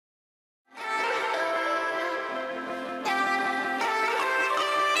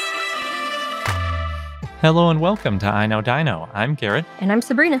Hello and welcome to I Know Dino. I'm Garrett. And I'm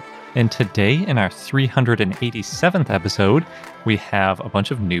Sabrina. And today, in our 387th episode, we have a bunch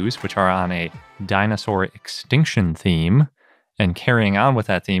of news which are on a dinosaur extinction theme. And carrying on with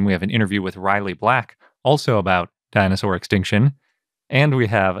that theme, we have an interview with Riley Black, also about dinosaur extinction. And we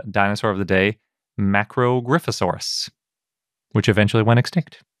have Dinosaur of the Day, Macrogryphosaurus, which eventually went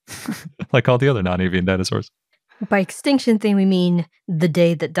extinct, like all the other non-avian dinosaurs. By extinction thing, we mean the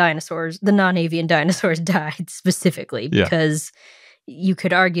day that the non-avian dinosaurs died specifically, because you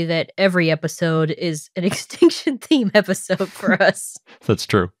could argue that every episode is an extinction theme episode for us. That's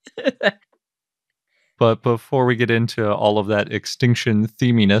true. But before we get into all of that extinction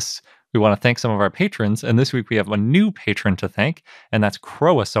theminess, we want to thank some of our patrons. And this week we have a new patron to thank, and that's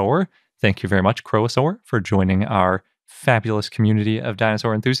Crowasaur. Thank you very much, Crowasaur, for joining our fabulous community of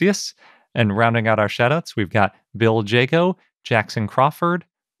dinosaur enthusiasts. And rounding out our shoutouts, we've got Bill Jago, Jackson Crawford,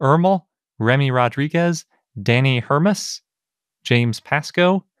 Ermal, Remy Rodriguez, Danny Hermes, James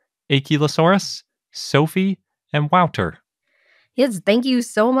Pasco, Achelosaurus, Sophie, and Wouter. Yes, thank you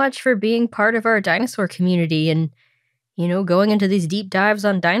so much for being part of our dinosaur community and, going into these deep dives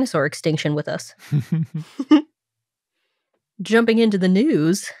on dinosaur extinction with us. Jumping into the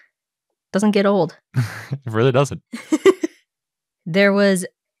news doesn't get old. It really doesn't. There was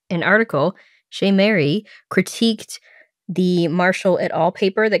an article, Shea Mary critiqued the Marshall et al.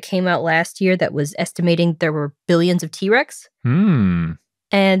 Paper that came out last year that was estimating there were billions of T-Rex. And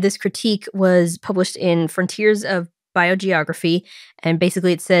this critique was published in Frontiers of Biogeography, and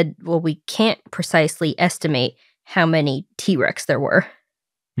basically it said, well, we can't precisely estimate how many T-Rex there were.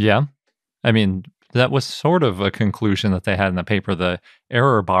 Yeah. I mean, that was sort of a conclusion that they had in the paper. The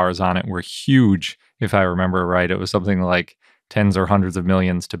error bars on it were huge, if I remember right. It was something like tens or hundreds of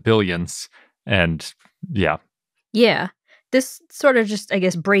millions to billions. And yeah. This sort of just, I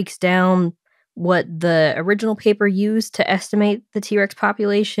guess, breaks down what the original paper used to estimate the T-Rex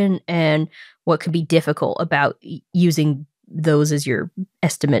population and what could be difficult about using those as your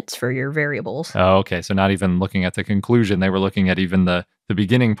estimates for your variables. Oh, okay. So not even looking at the conclusion. They were looking at even the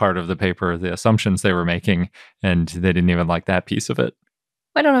beginning part of the paper, the assumptions they were making, and they didn't even like that piece of it.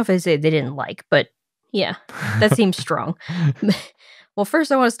 I don't know if I say they didn't like, but yeah, that seems strong. Well,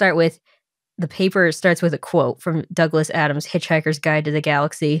 first I want to start with the paper starts with a quote from Douglas Adams' Hitchhiker's Guide to the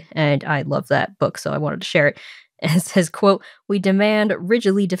Galaxy, and I love that book, so I wanted to share it. And it says, quote, "We demand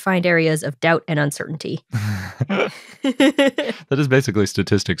rigidly defined areas of doubt and uncertainty." That is basically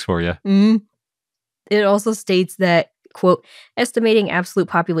statistics for you. It also states that, quote, "Estimating absolute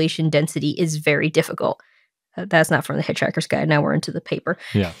population density is very difficult." That's not from the Hitchhiker's Guide. Now we're into the paper.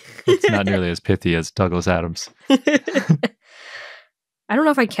 Yeah, it's not nearly as pithy as Douglas Adams. I don't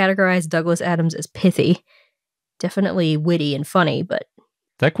know if I'd categorize Douglas Adams as pithy. Definitely witty and funny, but...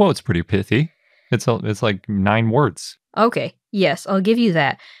 That quote's pretty pithy. It's like 9 words. Okay, yes, I'll give you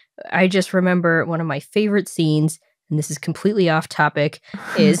that. I just remember one of my favorite scenes, and this is completely off topic,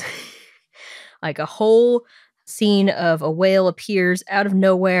 is like a whole scene of a whale appears out of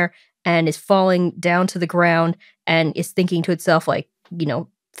nowhere and is falling down to the ground and is thinking to itself, like,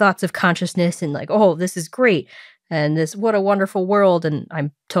 thoughts of consciousness and like, oh, this is great. And this, what a wonderful world. And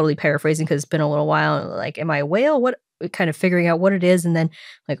I'm totally paraphrasing because it's been a little while. Like, am I a whale? What? Kind of figuring out what it is. And then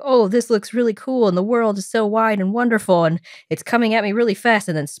like, oh, this looks really cool. And the world is so wide and wonderful. And it's coming at me really fast.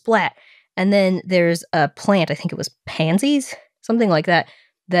 And then splat. And then there's a plant, I think it was pansies, something like that,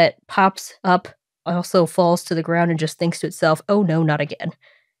 that pops up, also falls to the ground and just thinks to itself, oh no, not again.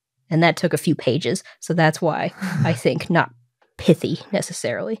 And that took a few pages. So that's why I think not pithy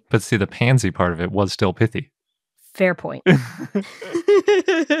necessarily. But see, the pansy part of it was still pithy. Fair point.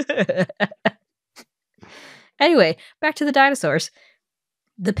 Anyway, back to the dinosaurs.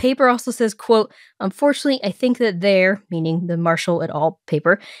 The paper also says, quote, "Unfortunately, I think that their," meaning the Marshall et al.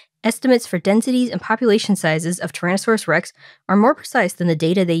 Paper, "estimates for densities and population sizes of Tyrannosaurus rex are more precise than the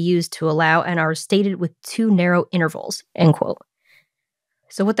data they use to allow and are stated with too narrow intervals," end quote.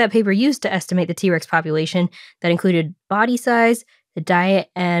 So what that paper used to estimate the T-Rex population, that included body size, the diet,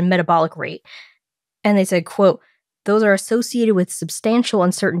 and metabolic rate. And they said, quote, "Those are associated with substantial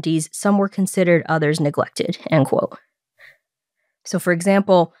uncertainties. Some were considered, others neglected," end quote. So for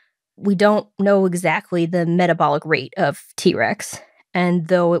example, we don't know exactly the metabolic rate of T-Rex. And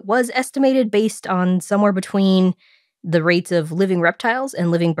though it was estimated based on somewhere between the rates of living reptiles and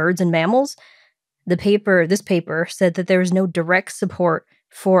living birds and mammals, this paper said that there was no direct support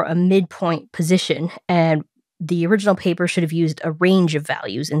for a midpoint position, and the original paper should have used a range of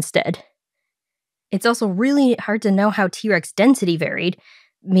values instead. It's also really hard to know how T-Rex density varied,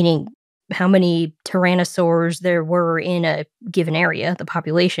 meaning how many tyrannosaurs there were in a given area, the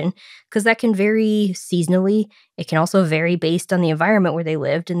population, because that can vary seasonally. It can also vary based on the environment where they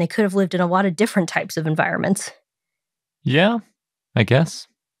lived, and they could have lived in a lot of different types of environments. Yeah, I guess.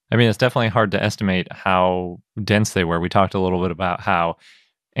 I mean, it's definitely hard to estimate how dense they were. We talked a little bit about how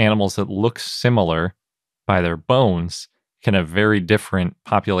animals that look similar by their bones can have very different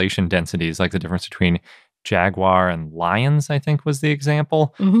population densities, like the difference between jaguar and lions, I think was the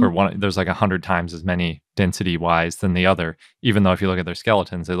example, Mhm. where one there's like 100 times as many density wise than the other, even though if you look at their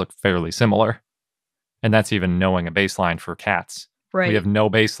skeletons, they look fairly similar. And that's even knowing a baseline for cats. We Right. have no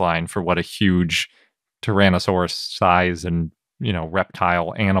baseline for what a huge Tyrannosaurus size and,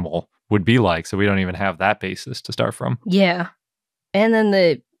 reptile animal would be like. So we don't even have that basis to start from. Yeah. And then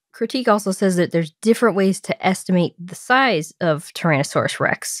the critique also says that there's different ways to estimate the size of Tyrannosaurus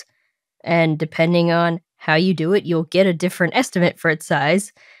rex. And depending on how you do it, you'll get a different estimate for its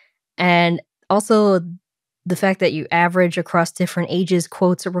size. And also, the fact that you average across different ages,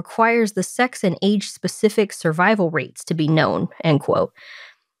 quotes, it requires the sex and age specific survival rates to be known, end quote.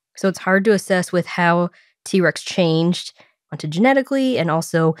 So it's hard to assess with how T Rex changed ontogenetically, and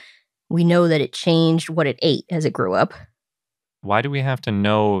also we know that it changed what it ate as it grew up. Why do we have to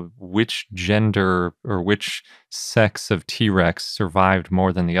know which gender or which sex of T Rex survived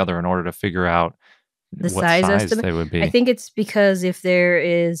more than the other in order to figure out The what size size estimate, they would I be? think it's because if there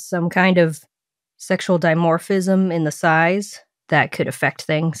is some kind of sexual dimorphism in the size, that could affect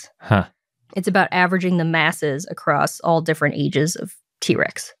things. Huh. It's about averaging the masses across all different ages of T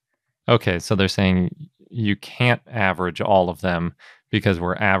Rex. Okay, so they're saying you can't average all of them because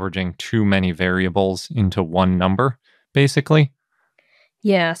we're averaging too many variables into one number, basically.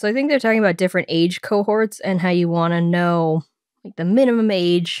 Yeah, so I think they're talking about different age cohorts and how you want to know like the minimum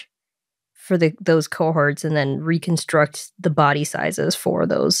age for those cohorts, and then reconstruct the body sizes for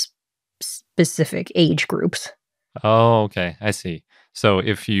those specific age groups. Oh, okay. I see. So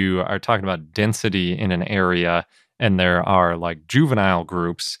if you are talking about density in an area and there are like juvenile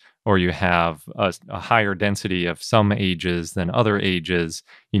groups, or you have a higher density of some ages than other ages,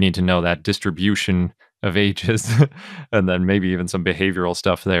 you need to know that distribution of ages and then maybe even some behavioral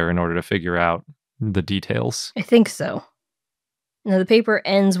stuff there in order to figure out the details. I think so. Now, the paper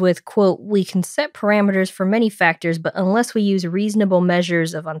ends with, quote, "We can set parameters for many factors, but unless we use reasonable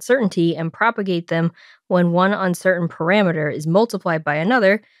measures of uncertainty and propagate them when one uncertain parameter is multiplied by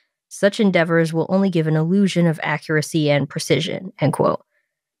another, such endeavors will only give an illusion of accuracy and precision," end quote.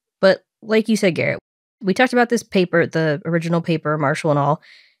 But like you said, Garrett, we talked about this paper, the original paper, Marshall and all,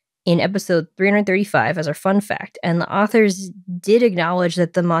 in episode 335 as our fun fact, and the authors did acknowledge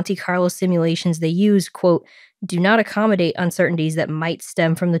that the Monte Carlo simulations they use, quote, "do not accommodate uncertainties that might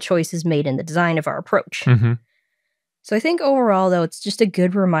stem from the choices made in the design of our approach." Hmm. So I think overall, though, it's just a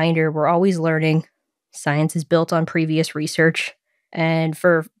good reminder we're always learning. Science is built on previous research, and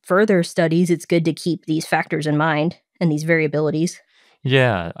for further studies, it's good to keep these factors in mind and these variabilities.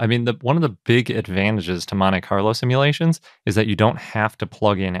 Yeah, I mean, one of the big advantages to Monte Carlo simulations is that you don't have to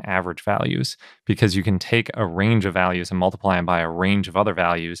plug in average values because you can take a range of values and multiply them by a range of other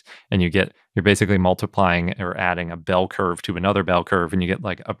values, and you're basically multiplying or adding a bell curve to another bell curve, and you get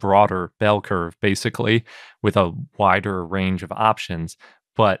like a broader bell curve basically with a wider range of options.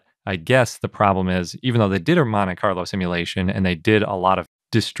 But I guess the problem is, even though they did a Monte Carlo simulation and they did a lot of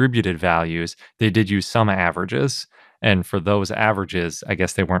distributed values, they did use some averages. And for those averages, I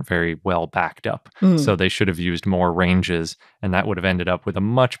guess they weren't very well backed up. Mm. So they should have used more ranges, and that would have ended up with a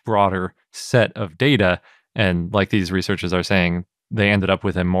much broader set of data. And like these researchers are saying, they ended up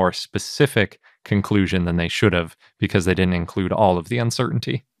with a more specific conclusion than they should have because they didn't include all of the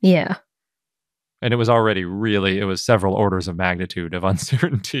uncertainty. Yeah, And it was several orders of magnitude of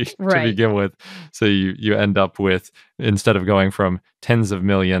uncertainty to right. begin with. So you end up with, instead of going from tens of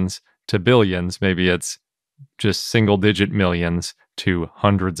millions to billions, maybe it's just single digit millions to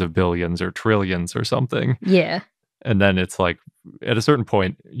hundreds of billions or trillions or something. Yeah. And then it's like, at a certain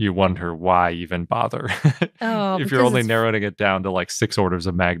point, you wonder why even bother. Oh, If you're because only it's narrowing it down to like 6 orders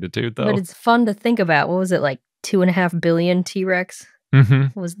of magnitude, but though. it's fun to think about. What was it, like 2.5 billion T Rex Hmm.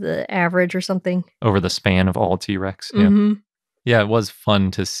 was the average or something? Over the span of all T Rex. Yeah. Mm-hmm. Yeah, it was fun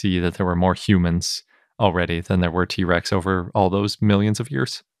to see that there were more humans already than there were T Rex over all those millions of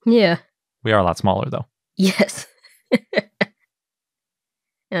years. Yeah. We are a lot smaller, though. Yes.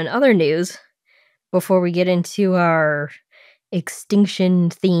 And other news, before we get into our extinction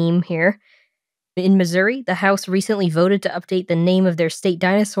theme here, in Missouri, the House recently voted to update the name of their state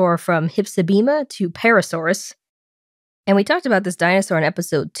dinosaur from Hypsibema to Parrosaurus. And we talked about this dinosaur in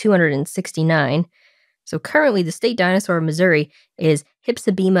episode 269. So currently, the state dinosaur of Missouri is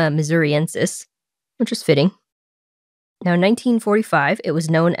Hypsibema missouriensis, which is fitting. Now, in 1945, it was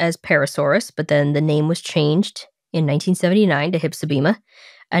known as Parrosaurus, but then the name was changed in 1979 to Hypsibema.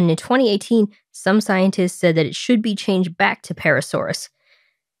 And in 2018, some scientists said that it should be changed back to Parrosaurus.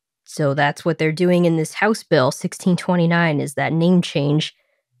 So that's what they're doing in this House Bill 1629, is that name change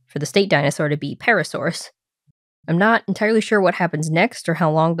for the state dinosaur to be Parrosaurus. I'm not entirely sure what happens next or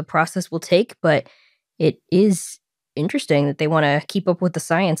how long the process will take, but it is interesting that they want to keep up with the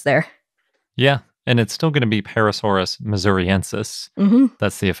science there. Yeah, and it's still going to be Parrosaurus missouriensis. Mm-hmm.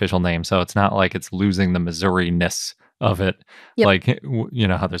 That's the official name. So it's not like it's losing the Missouri-ness of it. Yep. Like, you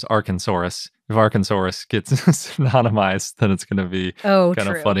know how there's Arkansaurus. If Arkansaurus gets synonymized, then it's going to be kind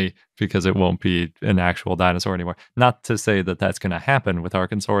of funny because it won't be an actual dinosaur anymore. Not to say that that's going to happen with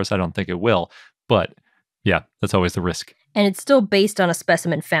Arkansaurus. I don't think it will. But yeah, that's always the risk. And it's still based on a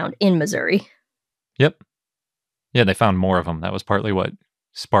specimen found in Missouri. Yep. Yeah, they found more of them. That was partly what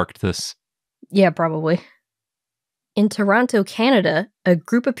sparked this. Yeah, probably. In Toronto, Canada, a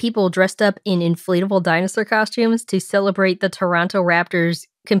group of people dressed up in inflatable dinosaur costumes to celebrate the Toronto Raptors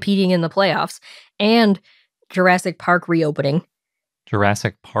competing in the playoffs and Jurassic Park reopening.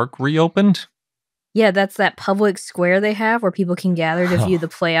 Jurassic Park reopened? Yeah, that's that public square they have where people can gather to view the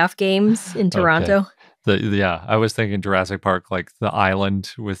playoff games in Toronto. Okay. Yeah, I was thinking Jurassic Park, like the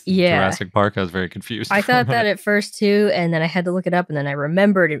island with Jurassic Park. I was very confused. I thought that at first too, and then I had to look it up, and then I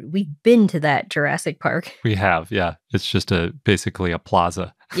remembered we've been to that Jurassic Park. We have, yeah. It's just basically a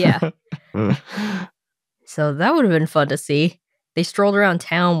plaza. Yeah. So that would have been fun to see. They strolled around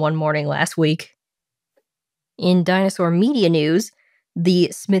town one morning last week. In dinosaur media news,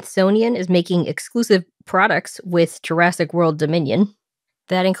 the Smithsonian is making exclusive products with Jurassic World Dominion.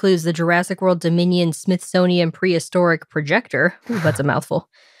 That includes the Jurassic World Dominion Smithsonian Prehistoric Projector. Ooh, that's a mouthful.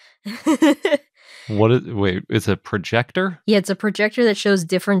 Wait, it's a projector? Yeah, it's a projector that shows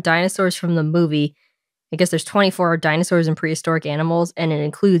different dinosaurs from the movie. I guess there's 24 dinosaurs and prehistoric animals, and it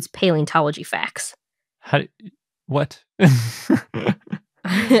includes paleontology facts. What? It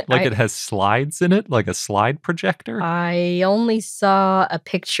has slides in it? Like a slide projector? I only saw a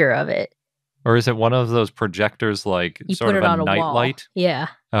picture of it. Or is it one of those projectors like you sort put of it on a nightlight? Yeah.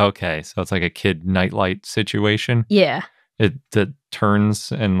 Okay, so it's like a kid nightlight situation? Yeah. That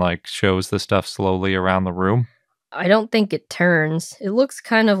turns and like shows the stuff slowly around the room? I don't think it turns. It looks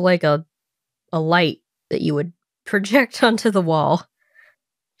kind of like a light that you would project onto the wall.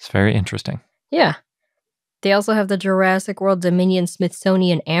 It's very interesting. Yeah. They also have the Jurassic World Dominion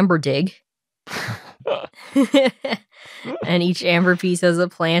Smithsonian Amber Dig. And each amber piece has a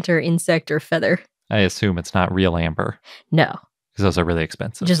plant or insect or feather. I assume it's not real amber. No. Because those are really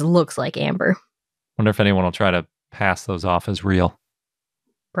expensive. It just looks like amber. Wonder if anyone will try to pass those off as real.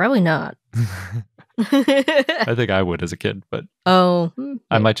 Probably not. I think I would as a kid, but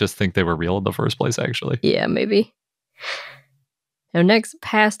I might just think they were real in the first place, actually. Yeah, maybe. Now, next,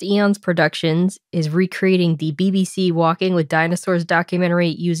 Past Eons Productions is recreating the BBC Walking With Dinosaurs documentary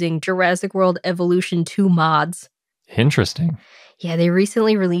using Jurassic World Evolution 2 mods. Interesting. Yeah, they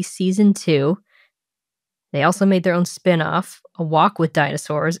recently released Season 2. They also made their own spin-off, A Walk With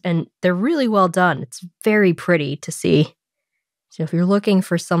Dinosaurs, and they're really well done. It's very pretty to see. So if you're looking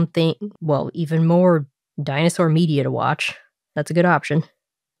for something, even more dinosaur media to watch, that's a good option.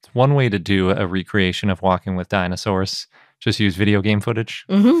 It's one way to do a recreation of Walking With Dinosaurs. Just use video game footage.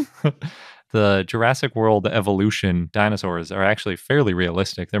 Mm-hmm. The Jurassic World Evolution dinosaurs are actually fairly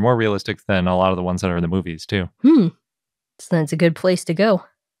realistic. They're more realistic than a lot of the ones that are in the movies, too. So that's a good place to go.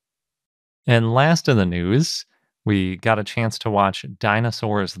 And last in the news, we got a chance to watch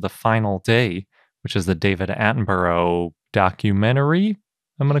Dinosaurs The Final Day, which is the David Attenborough documentary,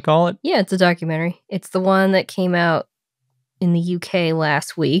 I'm going to call it. Yeah, it's a documentary. It's the one that came out in the UK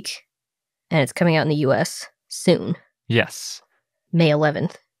last week, and it's coming out in the US soon. Yes. May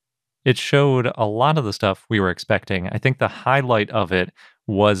 11th. It showed a lot of the stuff we were expecting. I think the highlight of it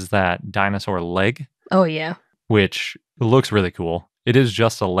was that dinosaur leg. Oh, yeah. Which looks really cool. It is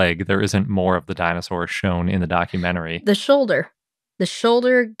just a leg. There isn't more of the dinosaur shown in the documentary. The shoulder. The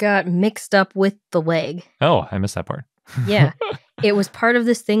shoulder got mixed up with the leg. Oh, I missed that part. Yeah. It was part of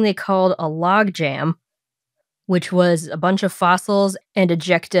this thing they called a log jam, which was a bunch of fossils and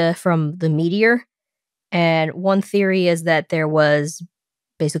ejecta from the meteor. And one theory is that there was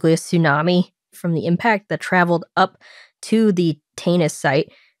basically a tsunami from the impact that traveled up to the Tanis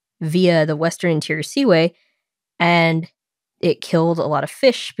site via the Western Interior Seaway, and it killed a lot of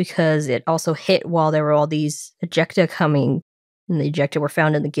fish because it also hit while there were all these ejecta coming, and the ejecta were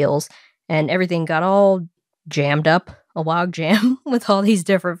found in the gills, and everything got all jammed up, a log jam with all these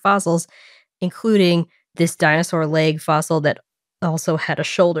different fossils. including this dinosaur leg fossil that also had a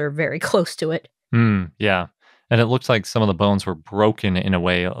shoulder very close to it. Yeah. And it looks like some of the bones were broken in a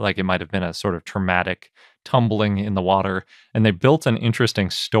way, like it might have been a sort of traumatic tumbling in the water. And they built an interesting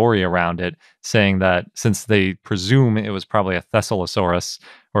story around it, saying that since they presume it was probably a Thessallosaurus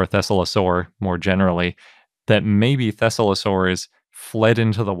or a Thessallosaur more generally, that maybe Thessallosaurs fled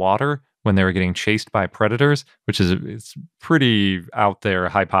into the water when they were getting chased by predators, which is it's pretty out there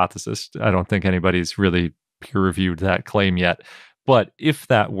hypothesis. I don't think anybody's really peer reviewed that claim yet. But if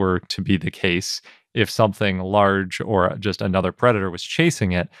that were to be the case, if something large or just another predator was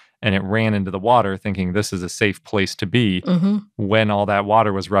chasing it and it ran into the water thinking this is a safe place to be, when all that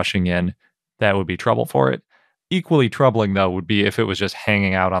water was rushing in, that would be trouble for it. Equally troubling, though, would be if it was just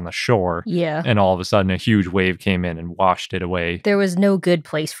hanging out on the shore Yeah. and all of a sudden a huge wave came in and washed it away. There was no good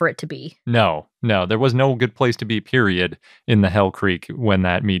place for it to be. No, there was no good place to be, period, in the Hell Creek when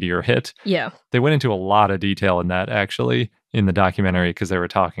that meteor hit. Yeah. They went into a lot of detail in that, actually, in the documentary, because they were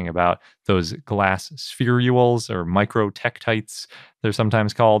talking about those glass spherules or microtectites, they're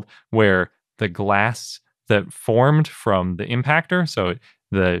sometimes called, where the glass that formed from the impactor, so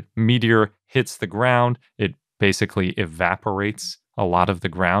the meteor hits the ground, it basically evaporates a lot of the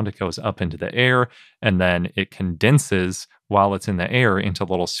ground. It goes up into the air, and then it condenses while it's in the air into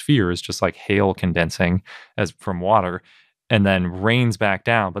little spheres, just like hail condensing as from water, and then rains back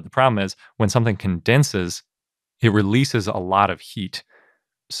down. But the problem is when something condenses, it releases a lot of heat.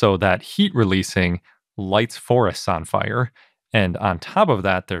 So that heat releasing lights forests on fire. And on top of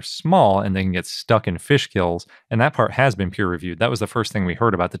that, they're small and they can get stuck in fish gills. And that part has been peer reviewed. That was the first thing we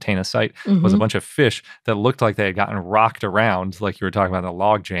heard about the Tana site was a bunch of fish that looked like they had gotten rocked around, like you were talking about the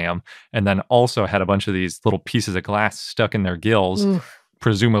log jam, and then also had a bunch of these little pieces of glass stuck in their gills,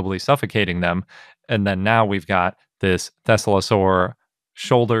 presumably suffocating them. And then now we've got this Thessallosaur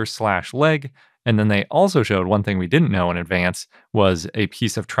shoulder/leg. And then they also showed one thing we didn't know in advance was a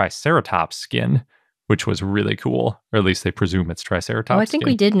piece of Triceratops skin, which was really cool. Or at least they presume it's Triceratops I think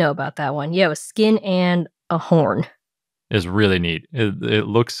skin. we did know about that one. Yeah, it was skin and a horn. Is really neat. It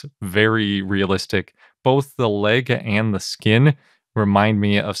looks very realistic. Both the leg and the skin remind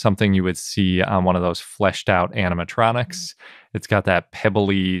me of something you would see on one of those fleshed out animatronics. It's got that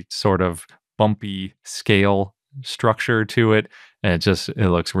pebbly sort of bumpy scale structure to it. And it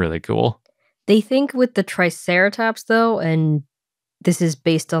looks really cool. They think with the Triceratops, though, and this is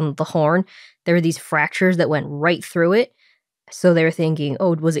based on the horn, there were these fractures that went right through it. So they were thinking,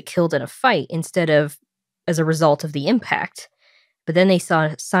 oh, was it killed in a fight instead of as a result of the impact? But then they saw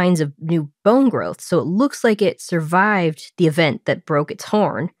signs of new bone growth. So it looks like it survived the event that broke its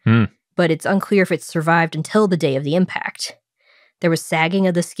horn, but it's unclear if it survived until the day of the impact. There was sagging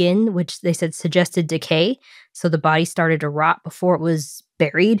of the skin, which they said suggested decay. So the body started to rot before it was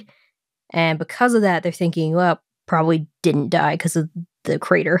buried. And because of that, they're thinking, well, probably didn't die because of the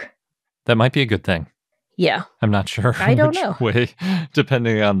crater. That might be a good thing. Yeah. I'm not sure. I don't know. Way,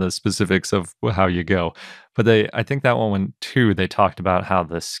 depending on the specifics of how you go. But I think that one too, they talked about how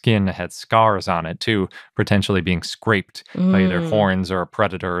the skin had scars on it too, potentially being scraped by either horns or a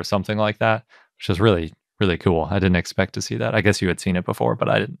predator or something like that, which is really, really cool. I didn't expect to see that. I guess you had seen it before, but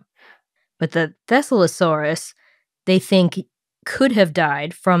I didn't. But the Thessallosaurus, they think could have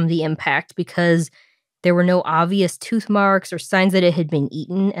died from the impact because there were no obvious tooth marks or signs that it had been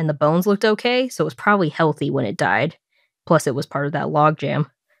eaten, and the bones looked okay, so it was probably healthy when it died. Plus, it was part of that logjam.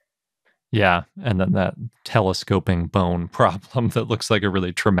 Yeah, and then that telescoping bone problem that looks like a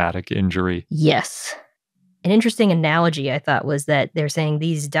really traumatic injury. Yes. An interesting analogy, I thought, was that they're saying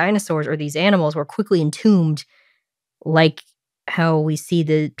these dinosaurs or ththese animals were quickly entombed, like how we see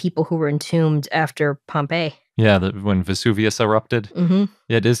the people who were entombed after Pompeii. Yeah, when Vesuvius erupted.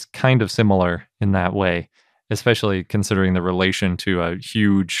 It is kind of similar in that way, especially considering the relation to a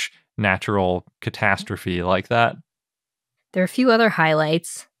huge natural catastrophe like that. There are a few other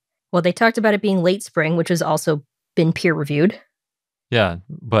highlights. Well, they talked about it being late spring, which has also been peer-reviewed. Yeah,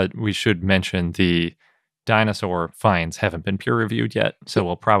 but we should mention the dinosaur finds haven't been peer-reviewed yet, so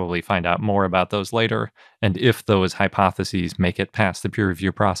we'll probably find out more about those later, and if those hypotheses make it past the peer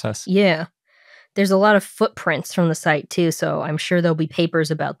review process. Yeah. There's a lot of footprints from the site, too, so I'm sure there'll be papers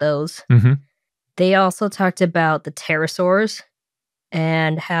about those. They also talked about the pterosaurs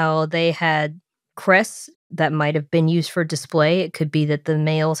and how they had crests that might have been used for display. It could be that the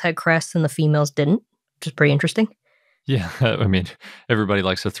males had crests and the females didn't, which is pretty interesting. Yeah, I mean, everybody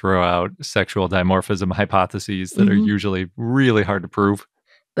likes to throw out sexual dimorphism hypotheses that are usually really hard to prove.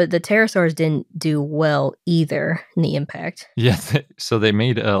 But the pterosaurs didn't do well either in the impact. Yeah, so they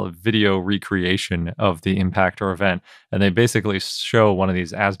made a video recreation of the impact or event, and they basically show one of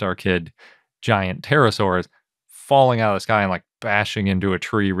these Asdar kid giant pterosaurs falling out of the sky and like bashing into a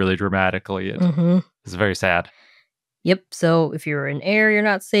tree really dramatically. It's very sad. Yep. So if you're in air, you're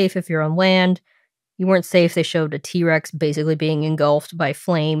not safe. If you're on land, you weren't safe. They showed a T-Rex basically being engulfed by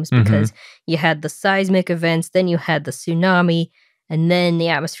flames because you had the seismic events, then you had the tsunami, and then the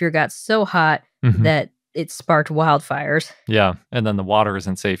atmosphere got so hot that it sparked wildfires. Yeah, and then the water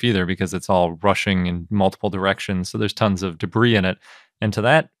isn't safe either because it's all rushing in multiple directions, so there's tons of debris in it. And to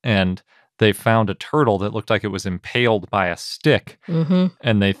that end, they found a turtle that looked like it was impaled by a stick,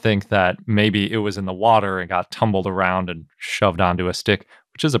 and they think that maybe it was in the water and got tumbled around and shoved onto a stick,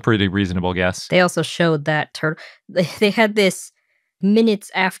 which is a pretty reasonable guess. They also showed that turtle. They had this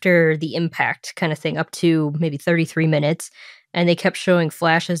minutes after the impact kind of thing, up to maybe 33 minutes, and they kept showing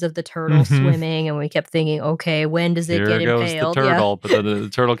flashes of the turtle swimming, and we kept thinking, okay, when does it get impaled? Here goes the turtle, but then the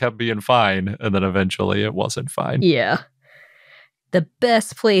turtle kept being fine, and then eventually it wasn't fine. Yeah. The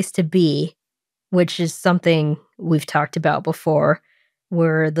best place to be, which is something we've talked about before,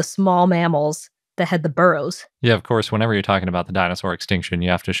 were the small mammals that had the burrows. Yeah, of course, whenever you're talking about the dinosaur extinction, you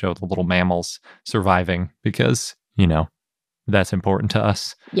have to show the little mammals surviving because, that's important to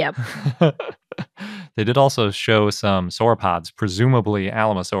us. Yep. They did also show some sauropods, presumably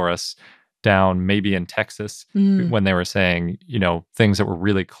Alamosaurus, down maybe in Texas, when they were saying, things that were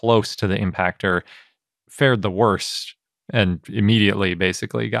really close to the impactor fared the worst and immediately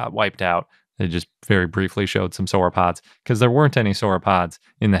basically got wiped out. They just very briefly showed some sauropods because there weren't any sauropods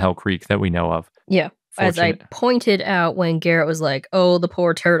in the Hell Creek that we know of. Yeah. As I pointed out when Garrett was like, oh, the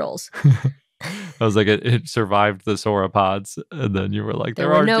poor turtles. I was like, it survived the sauropods. And then you were like,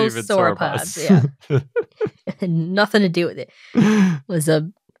 there aren't no even sauropods. Yeah. Nothing to do with it. It was a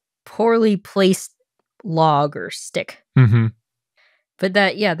poorly placed log or stick. But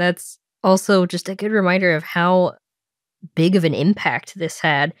that's also just a good reminder of how big of an impact this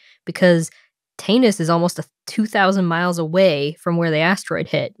had, because Tanis is almost 2,000 miles away from where the asteroid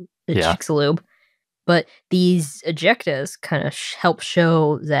hit, the Chicxulub. But these ejectas kind of help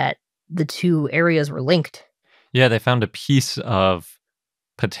show that the two areas were linked. Yeah, they found a piece of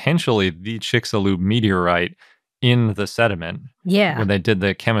potentially the Chicxulub meteorite in the sediment. Yeah. When they did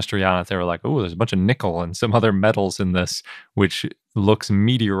the chemistry on it, they were like, oh, there's a bunch of nickel and some other metals in this, which looks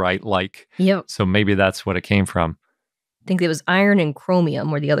meteorite-like. Yep. So maybe that's what it came from. I think it was iron and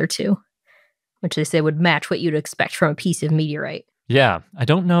chromium were the other two, which they say would match what you'd expect from a piece of meteorite. Yeah. I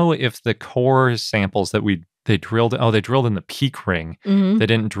don't know if the core samples that they drilled in the peak ring. They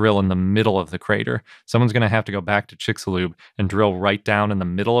didn't drill in the middle of the crater. Someone's going to have to go back to Chicxulub and drill right down in the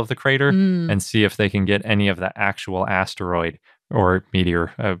middle of the crater and see if they can get any of the actual asteroid or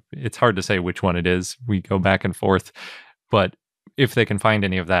meteor. It's hard to say which one it is. We go back and forth. But if they can find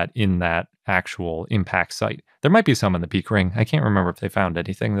any of that in that actual impact site. There might be some in the peak ring. I can't remember if they found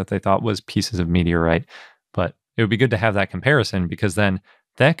anything that they thought was pieces of meteorite, but it would be good to have that comparison because then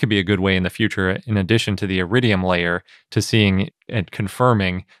that could be a good way in the future, in addition to the iridium layer, to seeing and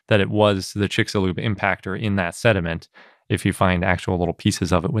confirming that it was the Chicxulub impactor in that sediment if you find actual little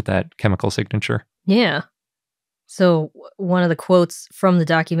pieces of it with that chemical signature. Yeah. So one of the quotes from the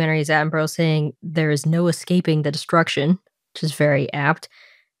documentary is Attenborough saying, there is no escaping the destruction, which is very apt.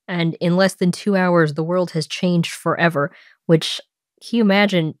 And in less than 2 hours, the world has changed forever, which, can you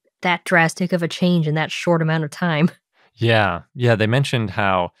imagine that drastic of a change in that short amount of time? Yeah. They mentioned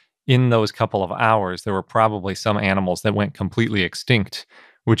how in those couple of hours, there were probably some animals that went completely extinct,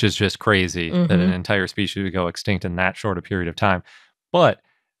 which is just crazy that an entire species would go extinct in that short a period of time. But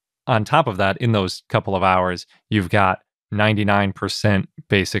on top of that, in those couple of hours, you've got 99%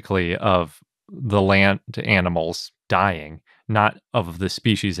 basically of the land animals dying. Not of the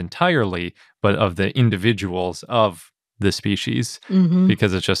species entirely, but of the individuals of the species,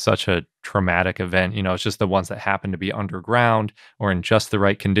 because it's just such a traumatic event. It's just the ones that happen to be underground or in just the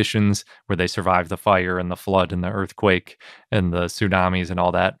right conditions where they survive the fire and the flood and the earthquake and the tsunamis and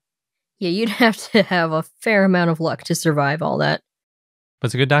all that. Yeah, you'd have to have a fair amount of luck to survive all that. But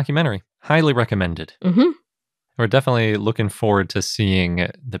it's a good documentary. Highly recommended. We're definitely looking forward to seeing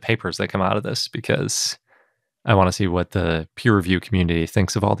the papers that come out of this because I want to see what the peer review community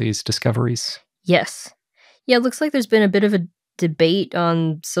thinks of all these discoveries. Yes. Yeah, it looks like there's been a bit of a debate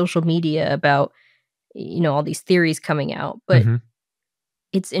on social media about, all these theories coming out. But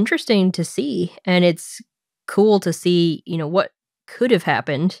it's interesting to see, and it's cool to see, what could have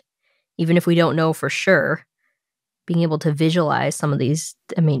happened, even if we don't know for sure. Being able to visualize some of these,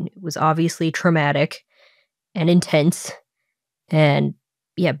 it was obviously traumatic and intense. And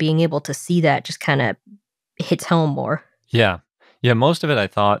yeah, being able to see that just kind of hits home more. Yeah, most of it I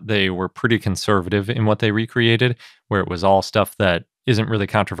thought they were pretty conservative in what they recreated, where it was all stuff that isn't really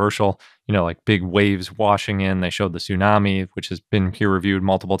controversial. Like big waves washing in. They showed the tsunami, which has been peer reviewed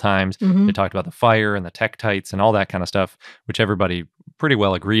multiple times. They talked about the fire and the tektites and all that kind of stuff, which everybody pretty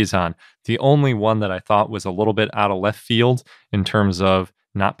well agrees on. The only one that I thought was a little bit out of left field in terms of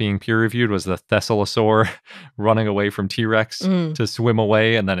not being peer reviewed was the Thessaliosaur running away from T-Rex to swim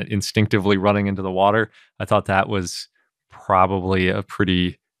away and then it instinctively running into the water. I thought that was probably a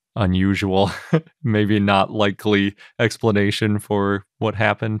pretty unusual, maybe not likely explanation for what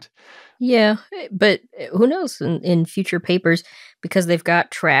happened. Yeah, but who knows in future papers, because they've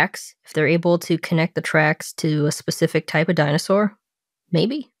got tracks, if they're able to connect the tracks to a specific type of dinosaur,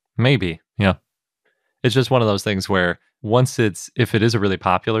 maybe. Maybe, yeah. It's just one of those things where if it is a really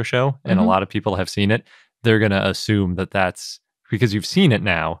popular show and a lot of people have seen it, they're going to assume that that's because you've seen it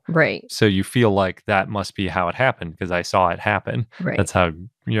now. Right. So you feel like that must be how it happened because I saw it happen. Right. That's how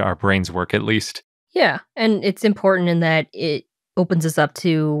our brains work, at least. Yeah. And it's important in that it opens us up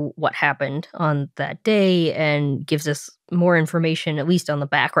to what happened on that day and gives us more information, at least on the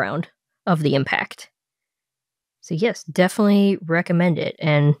background of the impact. So yes, definitely recommend it.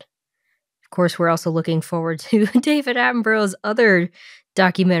 And of course, we're also looking forward to David Attenborough's other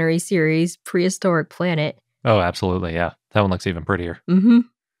documentary series, Prehistoric Planet. Oh, absolutely. Yeah. That one looks even prettier. Mm-hmm.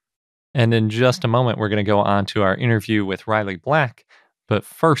 And in just a moment, we're going to go on to our interview with Riley Black. But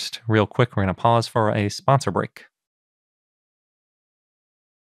first, real quick, we're going to pause for a sponsor break.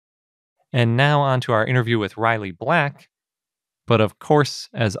 And now on to our interview with Riley Black. But of course,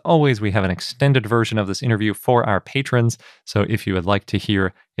 as always, we have an extended version of this interview for our patrons. So if you would like to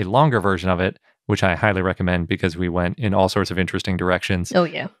hear a longer version of it, which I highly recommend because we went in all sorts of interesting directions. Oh,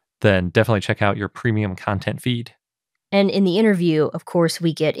 yeah. Then definitely check out your premium content feed. And in the interview, of course,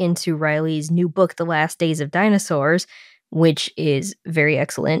 we get into Riley's new book, The Last Days of Dinosaurs, which is very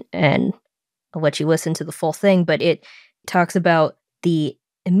excellent. And I'll let you listen to the full thing, but it talks about the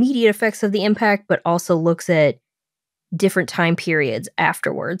immediate effects of the impact, but also looks at different time periods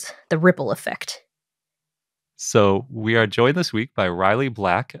afterwards, the ripple effect. So we are joined this week by Riley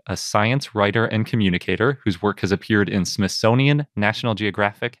Black, a science writer and communicator whose work has appeared in Smithsonian, National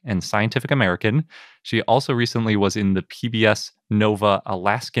Geographic, and Scientific American. She also recently was in the PBS Nova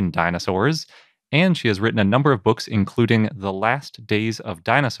Alaskan Dinosaurs, and she has written a number of books, including The Last Days of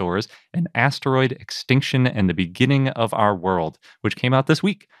Dinosaurs and Asteroid, Extinction, and the Beginning of Our World, which came out this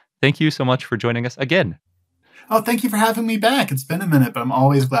week. Thank you so much for joining us again. Oh, thank you for having me back. It's been a minute, but I'm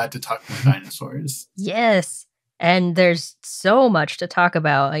always glad to talk about dinosaurs. Yes. And there's so much to talk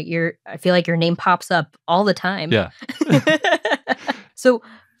about. I feel like your name pops up all the time. Yeah. So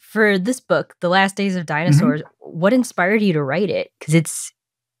for this book, The Last Days of Dinosaurs, what inspired you to write it? Because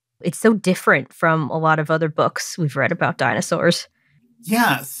it's so different from a lot of other books we've read about dinosaurs.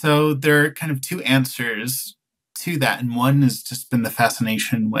 Yeah, so there are kind of two answers to that. And one has just been the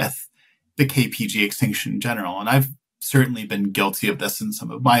fascination with the KPG extinction in general. And I've certainly been guilty of this in some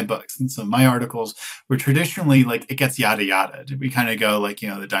of my books and some of my articles, where traditionally, like, it gets yada yada. We kind of go like,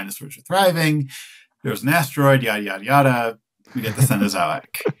 the dinosaurs are thriving. There was an asteroid, yada, yada, yada. We get the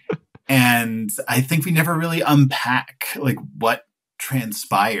Cenozoic. And I think we never really unpack like what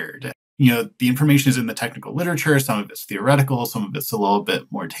transpired. The information is in the technical literature. Some of it's theoretical. Some of it's a little bit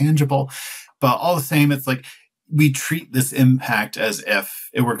more tangible. But all the same, it's like, we treat this impact as if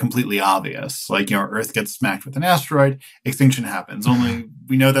it were completely obvious. Like, Earth gets smacked with an asteroid, extinction happens. Only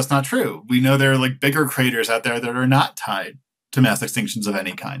we know that's not true. We know there are like bigger craters out there that are not tied to mass extinctions of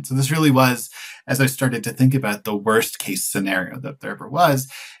any kind. So this really was, as I started to think about the worst case scenario that there ever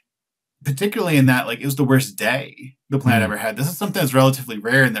was, particularly in that, like, it was the worst day the planet ever had. This is something that's relatively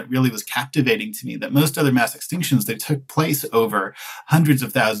rare and that really was captivating to me, that most other mass extinctions, they took place over hundreds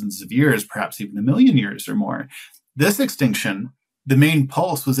of thousands of years, perhaps even 1 million years or more. This extinction, the main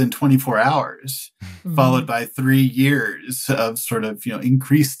pulse was in 24 hours, followed by 3 years of sort of,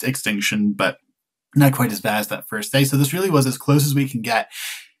 increased extinction, but not quite as bad as that first day. So this really was as close as we can get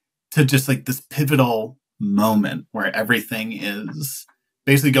to just like this pivotal moment where everything is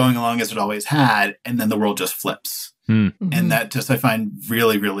basically going along as it always had, and then the world just flips. And that just I find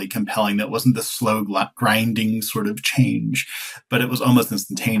really, really compelling. That wasn't the slow grinding sort of change, but it was almost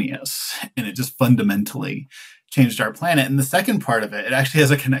instantaneous. And it just fundamentally changed our planet. And the second part of it, it actually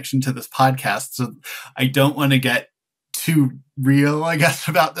has a connection to this podcast. So I don't want to get too real, I guess,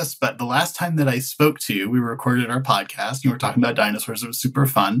 about this, but the last time that I spoke to you, we recorded our podcast. You were talking about dinosaurs. It was super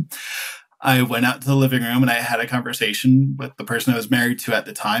fun. I went out to the living room and I had a conversation with the person I was married to at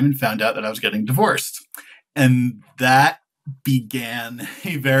the time and found out that I was getting divorced. And that began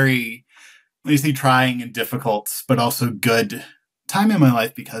a very, let me say, trying and difficult, but also good time in my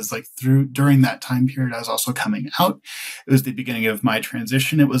life because like during that time period, I was also coming out. It was the beginning of my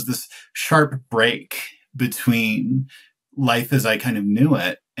transition. It was this sharp break between life as I kind of knew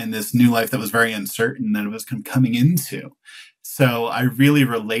it and this new life that was very uncertain that it was kind of coming into. So I really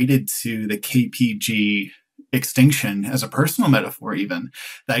related to the KPG extinction as a personal metaphor, even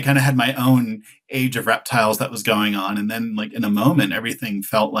that I kind of had my own age of reptiles that was going on. And then like in a moment, everything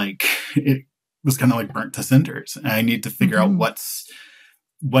felt like it was kind of like burnt to cinders. And I need to figure out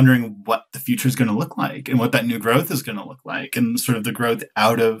wondering what the future is going to look like and what that new growth is going to look like and sort of the growth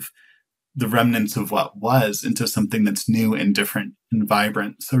out of the remnants of what was into something that's new and different and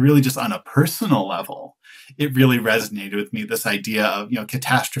vibrant. So really just on a personal level, it really resonated with me, this idea of,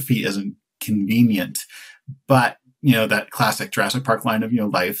 catastrophe isn't convenient, but, that classic Jurassic Park line of,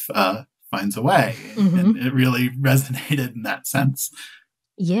 life finds a way. And it really resonated in that sense.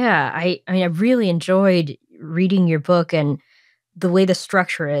 Yeah, I mean, I really enjoyed reading your book and the way the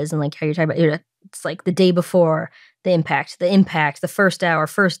structure is and like how you're talking about it's like the day before, the impact, the first hour,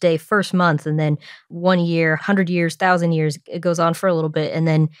 first day, first month, and then 1 year, 100 years, 1,000 years. It goes on for a little bit, and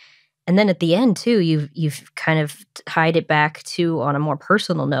then at the end too, you've kind of tied it back to on a more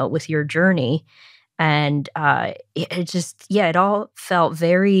personal note with your journey, and it all felt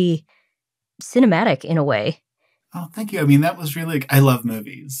very cinematic in a way. Oh, thank you. I mean, that was really, I love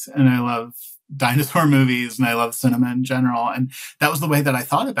movies and I love dinosaur movies and I love cinema in general. And that was the way that I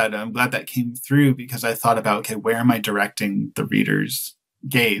thought about it. I'm glad that came through because I thought about, okay, where am I directing the reader's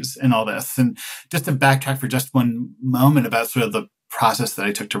gaze in all this? And just to backtrack for just one moment about sort of the process that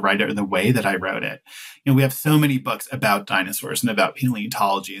I took to write it or the way that I wrote it. We have so many books about dinosaurs and about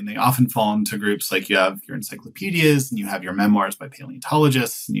paleontology, and they often fall into groups like you have your encyclopedias and you have your memoirs by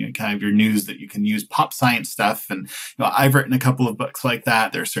paleontologists and you kind of your news that you can use pop science stuff. And I've written a couple of books like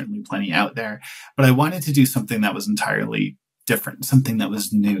that. There's certainly plenty out there, but I wanted to do something that was entirely different, something that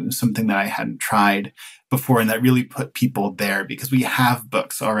was new, something that I hadn't tried before, and that really put people there because we have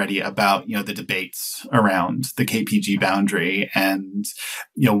books already about, the debates around the KPG boundary and,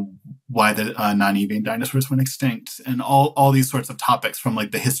 why the non-avian dinosaurs went extinct and all these sorts of topics from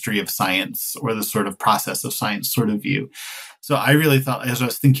like the history of science or the sort of process of science sort of view. So I really thought as I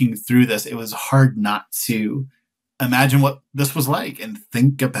was thinking through this, it was hard not to imagine what this was like and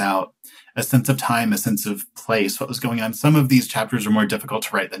think about a sense of time, a sense of place, what was going on. Some of these chapters are more difficult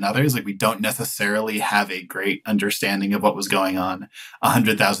to write than others. Like we don't necessarily have a great understanding of what was going on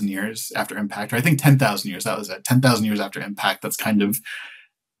 100,000 years after impact, or I think 10,000 years. That was it. 10,000 years after impact. That's kind of,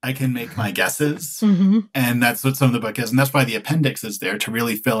 I can make my guesses. And that's what some of the book is. And that's why the appendix is there to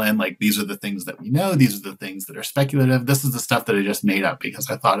really fill in, like, these are the things that we know. These are the things that are speculative. This is the stuff that I just made up because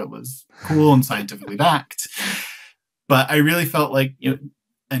I thought it was cool and scientifically backed. But I really felt like,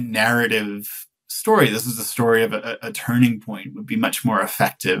 a narrative story. This is the story of a turning point would be much more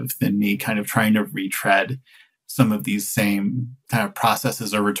effective than me kind of trying to retread some of these same kind of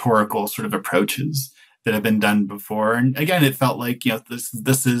processes or rhetorical sort of approaches that have been done before. And again, it felt like,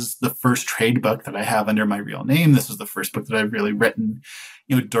 this is the first trade book that I have under my real name. This is the first book that I've really written,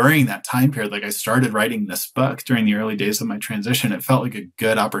 during that time period. Like I started writing this book during the early days of my transition. It felt like a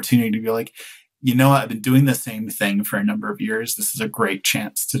good opportunity to be like, I've been doing the same thing for a number of years. This is a great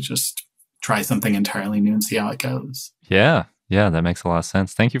chance to just try something entirely new and see how it goes. Yeah, that makes a lot of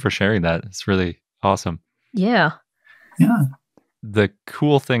sense. Thank you for sharing that. It's really awesome. Yeah. The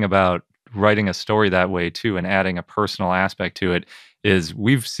cool thing about writing a story that way too and adding a personal aspect to it is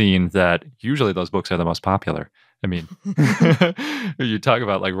we've seen that usually those books are the most popular. I mean, you talk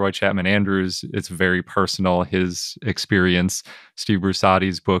about like Roy Chapman Andrews, it's very personal, his experience. Steve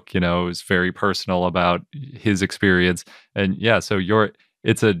Brusati's book, is very personal about his experience. And so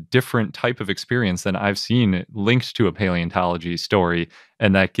it's a different type of experience than I've seen linked to a paleontology story.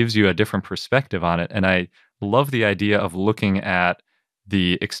 And that gives you a different perspective on it. And I love the idea of looking at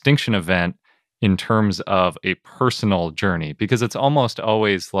the extinction event in terms of a personal journey, because it's almost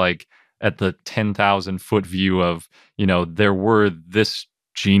always like at the 10,000 foot view of, there were this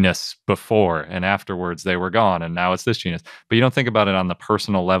genus before and afterwards they were gone and now it's this genus. But you don't think about it on the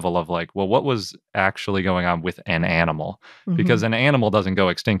personal level of like, well, what was actually going on with an animal? Because an animal doesn't go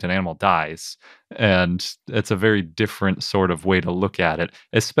extinct, an animal dies. And it's a very different sort of way to look at it,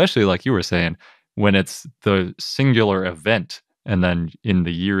 especially like you were saying, when it's the singular event and then in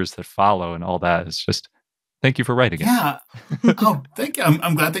the years that follow and all that. It's just, thank you for writing it. Yeah. Oh, thank you.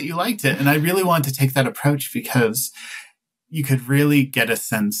 I'm glad that you liked it. And I really wanted to take that approach because, you could really get a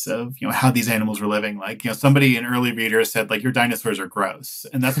sense of, how these animals were living. Like, somebody, an early reader said, like, your dinosaurs are gross.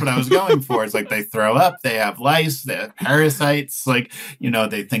 And that's what I was going for. It's like they throw up, they have lice, they have parasites, like,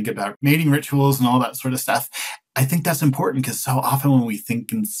 they think about mating rituals and all that sort of stuff. I think that's important because so often when we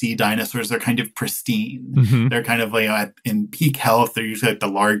think and see dinosaurs, they're kind of pristine. Mm-hmm. They're kind of like in peak health. They're usually like the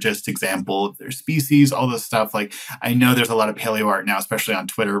largest example of their species, all this stuff. Like, I know there's a lot of paleo art now, especially on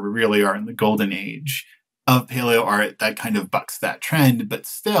Twitter. We really are in the golden age of paleo art that kind of bucks that trend. But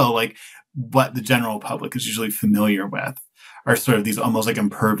still, like, what the general public is usually familiar with are sort of these almost like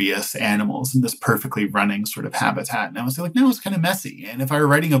impervious animals in this perfectly running sort of habitat. And I was like, no, it's kind of messy. And if I were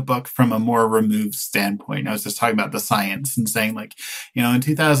writing a book from a more removed standpoint, I was just talking about the science and saying, like, in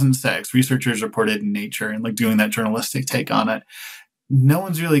 2006, researchers reported in Nature and like doing that journalistic take on it. No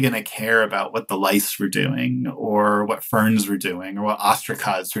one's really going to care about what the lice were doing or what ferns were doing or what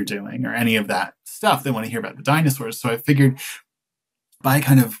ostracods were doing or any of that stuff. They want to hear about the dinosaurs. So I figured by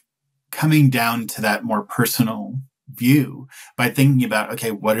kind of coming down to that more personal view, by thinking about, okay,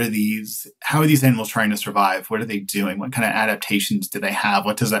 how are these animals trying to survive? What are they doing? What kind of adaptations do they have?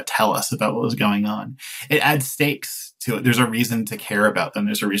 What does that tell us about what was going on? It adds stakes to it. There's a reason to care about them.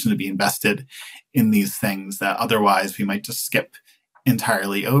 There's a reason to be invested in these things that otherwise we might just skip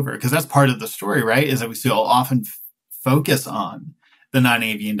entirely over, because that's part of the story, right? Is that we still often focus on the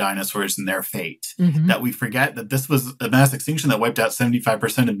non-avian dinosaurs and their fate, that we forget that this was a mass extinction that wiped out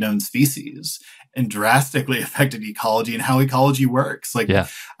 75% of known species and drastically affected ecology and how ecology works. Like,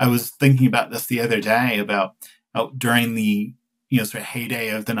 I was thinking about this the other day about during the sort of heyday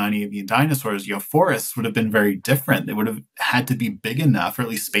of the non-avian dinosaurs, forests would have been very different. They would have had to be big enough, or at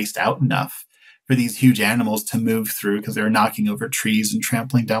least spaced out enough, for these huge animals to move through, because they were knocking over trees and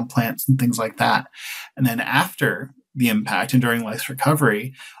trampling down plants and things like that. And then after the impact and during life's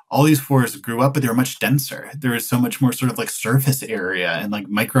recovery, all these forests grew up, but they were much denser. There was so much more sort of like surface area and like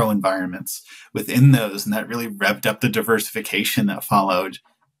micro environments within those. And that really revved up the diversification that followed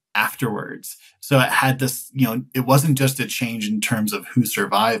afterwards. So it had this, it wasn't just a change in terms of who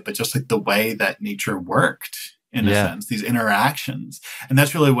survived, but just like the way that nature worked, in a sense, these interactions. And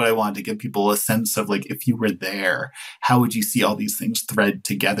that's really what I wanted to give people a sense of, like, if you were there, how would you see all these things thread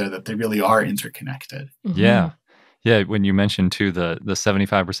together, that they really are interconnected? Yeah. Yeah, when you mentioned, too, the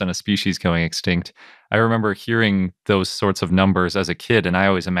 75% of species going extinct, I remember hearing those sorts of numbers as a kid, and I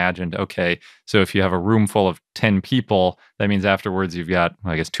always imagined, okay, so if you have a room full of 10 people, that means afterwards you've got,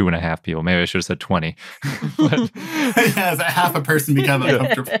 I guess, 2.5 people. Maybe I should have said 20. But, half a person become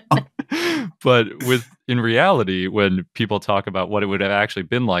uncomfortable. But in reality, when people talk about what it would have actually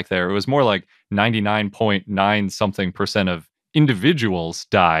been like there, it was more like 99.9 something percent of individuals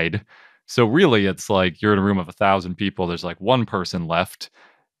died. So really, it's like you're in a room of 1,000 people. There's like one person left.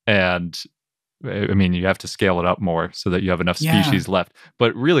 And I mean, you have to scale it up more so that you have enough species left.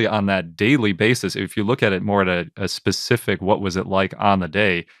 But really, on that daily basis, if you look at it more at a specific, what was it like on the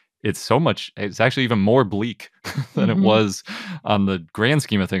day, it's actually even more bleak than it was on the grand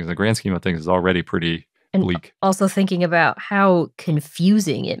scheme of things. The grand scheme of things is already pretty bleak. Also thinking about how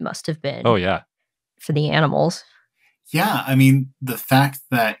confusing it must have been. Oh, yeah. For the animals. Yeah, I mean, the fact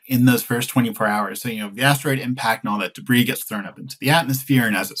that in those first 24 hours, so, the asteroid impact and all that debris gets thrown up into the atmosphere,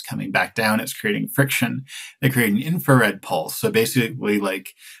 and as it's coming back down, it's creating friction. They create an infrared pulse. So basically,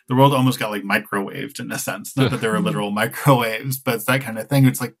 like, the world almost got, like, microwaved in a sense. Not that there were literal microwaves, but it's that kind of thing.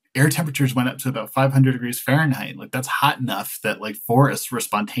 It's like air temperatures went up to about 500 degrees Fahrenheit. Like, that's hot enough that, like, forests were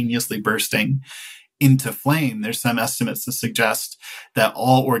spontaneously bursting into flame. There's some estimates to suggest that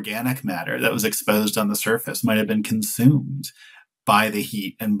all organic matter that was exposed on the surface might have been consumed by the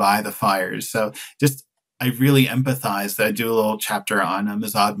heat and by the fires. So I really empathize that I do a little chapter on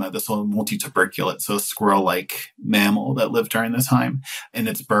Hypsibema, this little multi-tuberculate, so a squirrel-like mammal that lived during the time, in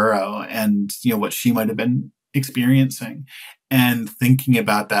its burrow, and what she might have been experiencing. And thinking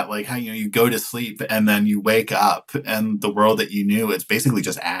about that, like how, you go to sleep and then you wake up and the world that you knew, it's basically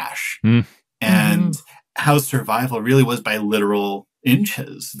just ash. And how survival really was by literal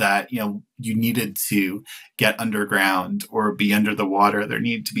inches, that, you needed to get underground or be under the water. There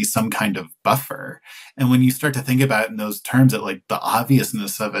needed to be some kind of buffer. And when you start to think about it in those terms, it, like, the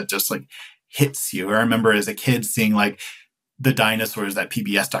obviousness of it just, like, hits you. I remember as a kid seeing, like, the Dinosaurs, that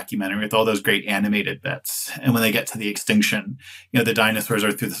PBS documentary with all those great animated bits. And when they get to the extinction, the dinosaurs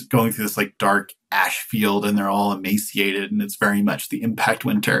are going through this like dark ash field, and they're all emaciated, and it's very much the impact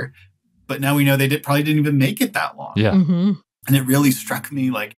winter. But now we know they probably didn't even make it that long. Yeah. And it really struck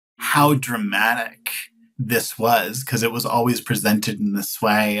me, like, how dramatic this was, because it was always presented in this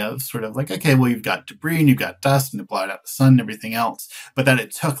way of sort of like, okay, well, you've got debris and you've got dust and it blotted out the sun and everything else. But that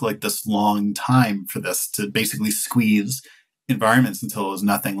it took, like, this long time for this to basically squeeze environments until it was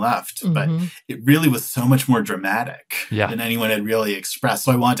nothing left. Mm-hmm. But it really was so much more dramatic Yeah. than anyone had really expressed.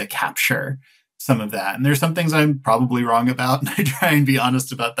 So I wanted to capture some of that. And there's some things I'm probably wrong about, and I try and be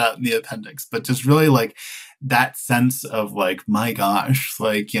honest about that in the appendix. But just really like that sense of like, my gosh,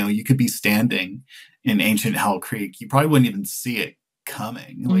 like, you know, you could be standing in ancient Hell Creek. You probably wouldn't even see it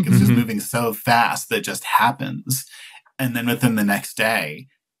coming. Like it's just moving so fast that it just happens. And then within the next day,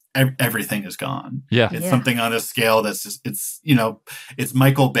 everything is gone. Yeah. It's something on a scale that's just, it's, you know, it's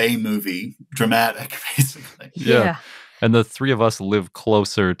Michael Bay movie dramatic, basically. Yeah. And the three of us live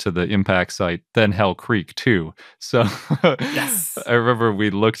closer to the impact site than Hell Creek, too. So Yes. I remember we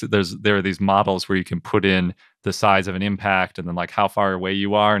looked at, there are these models where you can put in the size of an impact and then like how far away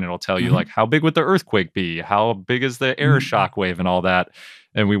you are. And it'll tell you like how big would the earthquake be? How big is the air shock wave and all that?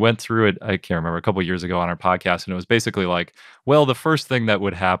 And we went through it, I can't remember, a couple of years ago on our podcast. And it was basically like, well, the first thing that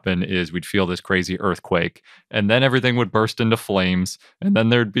would happen is we'd feel this crazy earthquake. And then everything would burst into flames. And then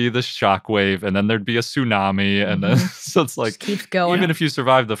there'd be the shock wave. And then there'd be a tsunami. And then, so it's like, keeps going. Even if you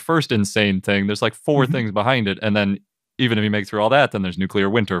survive the first insane thing, there's like four things behind it. And then even if you make through all that, then there's nuclear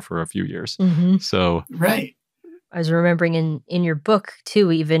winter for a few years. So, right. I was remembering in your book,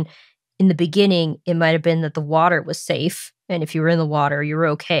 too, even in the beginning, it might have been that the water was safe. And if you were in the water, you were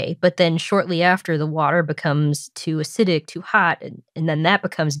okay. But then shortly after, the water becomes too acidic, too hot, and then that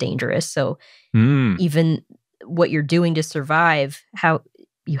becomes dangerous. So even what you're doing to survive, how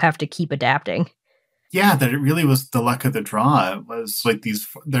you have to keep adapting. Yeah, that it really was the luck of the draw. It was like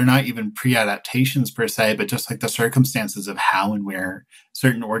they're not even pre-adaptations per se, but just like the circumstances of how and where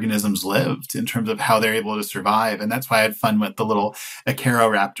certain organisms lived in terms of how they're able to survive. And that's why I had fun with the little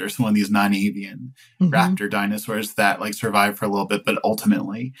Acheiroraptors, one of these non-avian raptor dinosaurs that like survived for a little bit, but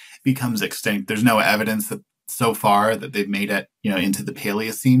ultimately becomes extinct. There's no evidence that so far that they've made it, you know, into the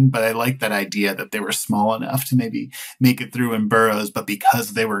Paleocene, but I like that idea that they were small enough to maybe make it through in burrows, but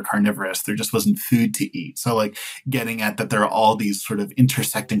because they were carnivorous, there just wasn't food to eat. So like getting at that there are all these sort of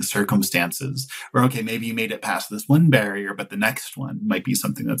intersecting circumstances where, okay, maybe you made it past this one barrier, but the next one might be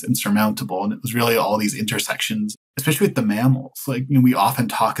something that's insurmountable. And it was really all these intersections, especially with the mammals. Like, you know, we often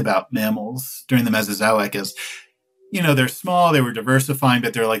talk about mammals during the Mesozoic as, you know, they're small, they were diversifying,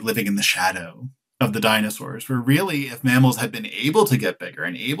 but they're like living in the shadow of the dinosaurs, where really if mammals had been able to get bigger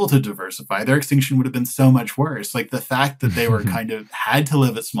and able to diversify, their extinction would have been so much worse. Like the fact that they were kind of had to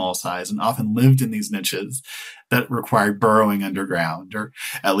live at small size and often lived in these niches that required burrowing underground or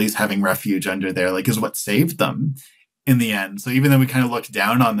at least having refuge under there, like is what saved them in the end. So even though we kind of looked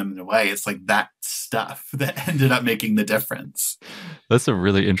down on them in a way, it's like that stuff that ended up making the difference. That's a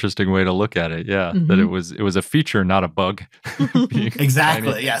really interesting way to look at it. Yeah. That it was a feature, not a bug.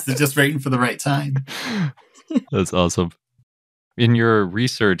 Exactly. Tiny. Yes. It's just waiting for the right time. That's awesome. In your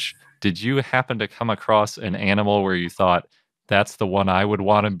research, did you happen to come across an animal where you thought that's the one I would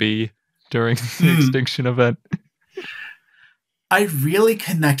want to be during the extinction event? I really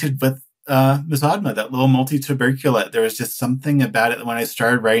connected with Misodma, that little multi-tuberculate. There was just something about it when I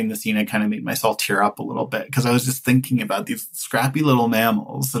started writing the scene, I kind of made myself tear up a little bit because I was just thinking about these scrappy little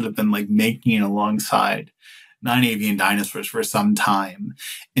mammals that have been like making it alongside non-avian dinosaurs for some time.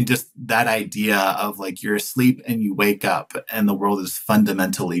 And just that idea of like you're asleep and you wake up and the world is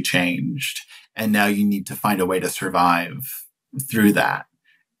fundamentally changed. And now you need to find a way to survive through that.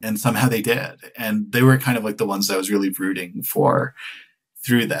 And somehow they did. And they were kind of like the ones I was really rooting for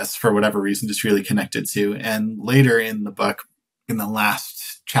through this, for whatever reason, just really connected to. And later in the book, in the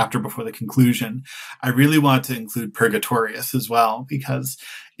last chapter before the conclusion, I really want to include Parrosaurus as well, because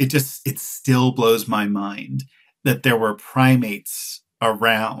it still blows my mind that there were primates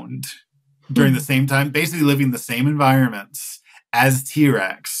around during the same time, basically living in the same environments as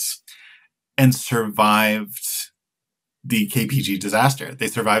T-Rex and survived the KPG disaster. They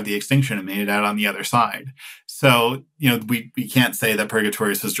survived the extinction and made it out on the other side. So, you know, we can't say that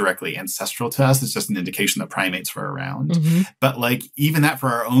Parrosaurus was directly ancestral to us. It's just an indication that primates were around. But like, even that for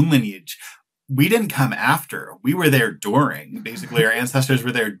our own lineage, we didn't come after. We were there during. Basically, our ancestors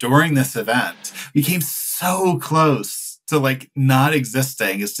were there during this event. We came so close to like not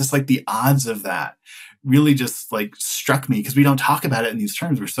existing. It's just like the odds of that really just like struck me because we don't talk about it in these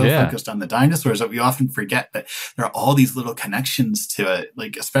terms. We're so focused on the dinosaurs that we often forget that there are all these little connections to it.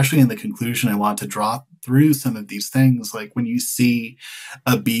 Like, especially in the conclusion, I want to draw through some of these things. Like when you see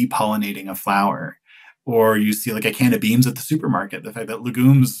a bee pollinating a flower, or you see like a can of beans at the supermarket, the fact that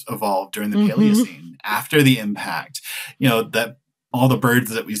legumes evolved during the Paleocene after the impact, you know, that all the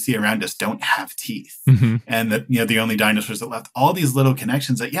birds that we see around us don't have teeth. And that, you know, the only dinosaurs that left, all these little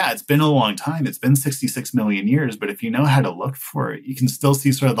connections that, yeah, it's been a long time. It's been 66 million years. But if you know how to look for it, you can still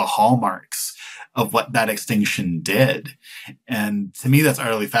see sort of the hallmarks of what that extinction did. And to me, that's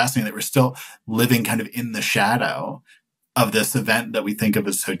utterly fascinating that we're still living kind of in the shadow of this event that we think of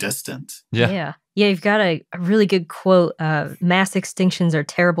as so distant. Yeah, you've got a really good quote. Mass extinctions are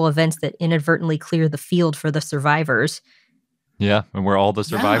terrible events that inadvertently clear the field for the survivors. Yeah, and we're all the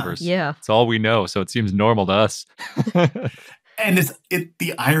survivors. Yeah. It's all we know, so it seems normal to us. And it's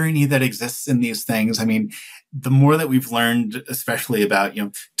the irony that exists in these things. I mean, the more that we've learned, especially about,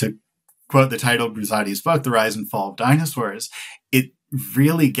 to quote the title of Bruzati's book, The Rise and Fall of Dinosaurs, it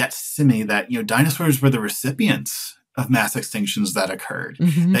really gets to me that, dinosaurs were the recipients of mass extinctions that occurred.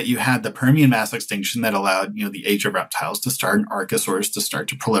 That you had the Permian mass extinction that allowed, the age of reptiles to start and archosaurs to start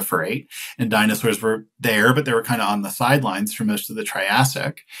to proliferate. And dinosaurs were there, but they were kind of on the sidelines for most of the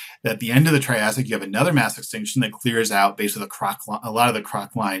Triassic. At the end of the Triassic, you have another mass extinction that clears out basically a lot of the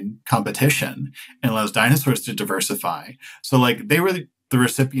crocline competition and allows dinosaurs to diversify. So they were the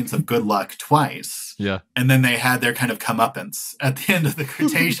recipients of good luck twice. Yeah. And then they had their kind of comeuppance at the end of the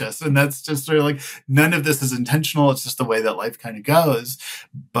Cretaceous. And that's just sort of none of this is intentional. It's just the way that life kind of goes.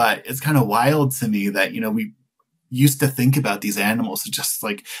 But it's kind of wild to me that, we used to think about these animals just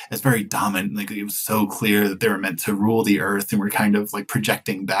as very dominant. It was so clear that they were meant to rule the earth and we're kind of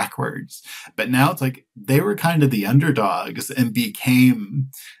projecting backwards. But now it's they were kind of the underdogs and became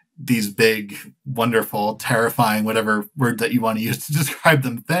these big, wonderful, terrifying, whatever word that you want to use to describe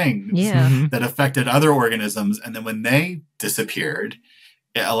them, things that affected other organisms. And then when they disappeared,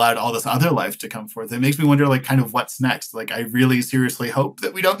 it allowed all this other life to come forth. It makes me wonder, kind of what's next. I really seriously hope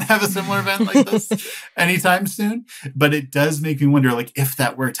that we don't have a similar event like this anytime soon. But it does make me wonder, if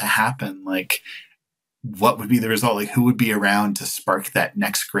that were to happen, what would be the result? Who would be around to spark that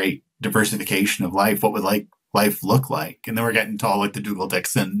next great diversification of life? What would life look like? And then we're getting to all the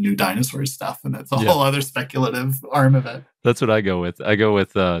Dougal-Dixon new dinosaur stuff, and that's a whole other speculative arm of it. That's what I go with. I go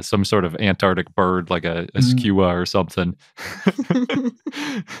with some sort of Antarctic bird, like a skua or something,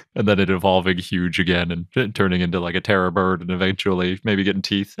 and then it evolving huge again and turning into a terror bird, and eventually maybe getting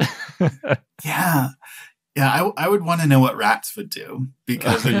teeth. Yeah, I would want to know what rats would do,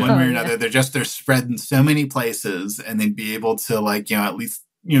 because in one way or another, they're spread in so many places, and they'd be able to at least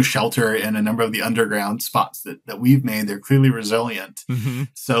shelter in a number of the underground spots that we've made. They're clearly resilient.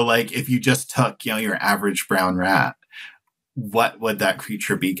 So if you just took, your average brown rat, what would that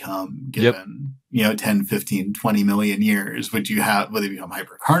creature become given, 10, 15, 20 million years? Would they become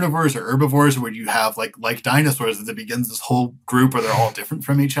hypercarnivores or herbivores? Or would you have like dinosaurs that it begins this whole group where they're all different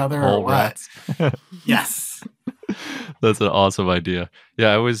from each other? All or what? rats. Yes. That's an awesome idea.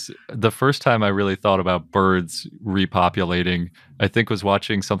 Yeah, the first time I really thought about birds repopulating, I think was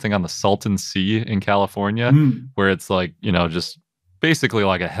watching something on the Salton Sea in California, where it's just basically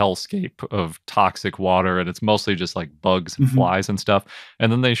a hellscape of toxic water, and it's mostly just bugs and flies and stuff.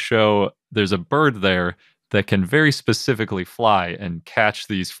 And then they show there's a bird there that can very specifically fly and catch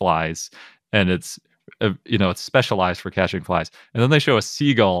these flies, and it's specialized for catching flies. And then they show a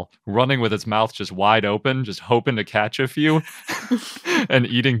seagull running with its mouth just wide open, just hoping to catch a few and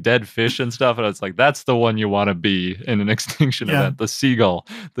eating dead fish and stuff. And it's that's the one you want to be in an extinction event. The seagull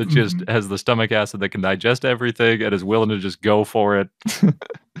that just has the stomach acid that can digest everything and is willing to just go for it.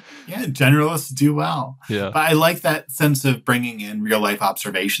 Yeah, generalists do well. Yeah. But I like that sense of bringing in real life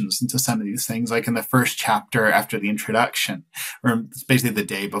observations into some of these things. Like in the first chapter after the introduction, or it's basically the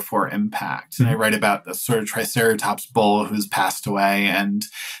day before impact. And I write about the sort of Triceratops bull who's passed away, and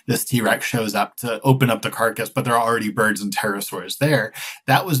this T-Rex shows up to open up the carcass, but there are already birds and pterosaurs there.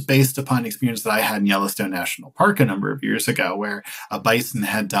 That was based upon an experience that I had in Yellowstone National Park a number of years ago, where a bison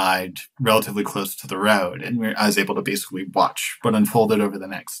had died relatively close to the road. And I was able to basically watch what unfolded over the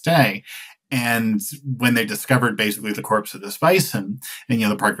next day. And when they discovered basically the corpse of this bison, and,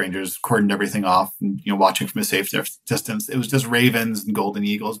 the park rangers cordoned everything off and, watching from a safe distance, it was just ravens and golden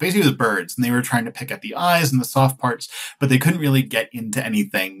eagles. Basically, it was birds. And they were trying to pick at the eyes and the soft parts, but they couldn't really get into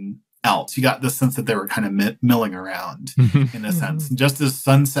anything else. You got the sense that they were kind of milling around in a sense. And just as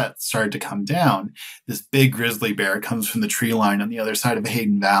sunset started to come down, this big grizzly bear comes from the tree line on the other side of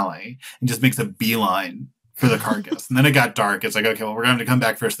Hayden Valley and just makes a beeline for the carcass. And then it got dark. It's okay, well, we're going to come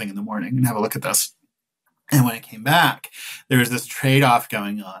back first thing in the morning and have a look at this. And when I came back, there was this trade-off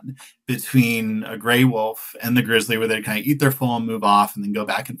going on between a gray wolf and the grizzly, where they kind of eat their full and move off and then go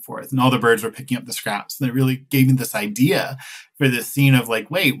back and forth. And all the birds were picking up the scraps. And it really gave me this idea for this scene of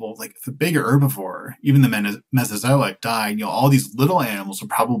if a bigger herbivore, even the Mesozoic, died, all these little animals would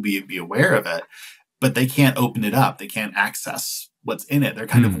probably be aware of it, but they can't open it up. They can't access what's in it. They're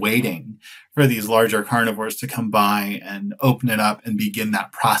kind of waiting for these larger carnivores to come by and open it up and begin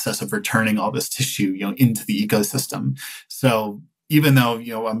that process of returning all this tissue, into the ecosystem. So even though,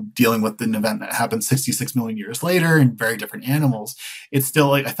 I'm dealing with an event that happened 66 million years later and very different animals, it's still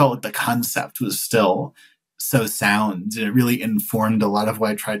like, I felt like the concept was still so sound, and it really informed a lot of what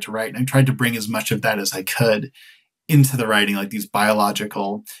I tried to write. And I tried to bring as much of that as I could into the writing, like these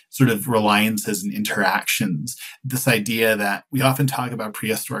biological sort of reliances and interactions. This idea that we often talk about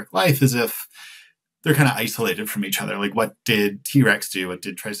prehistoric life as if they're kind of isolated from each other. Like, what did T-Rex do? What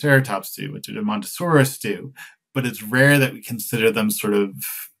did Triceratops do? What did a Montosaurus do? But it's rare that we consider them sort of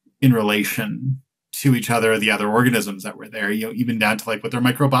in relation to each other or the other organisms that were there, even down to like what their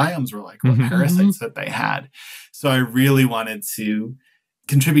microbiomes were like, what parasites that they had. So I really wanted to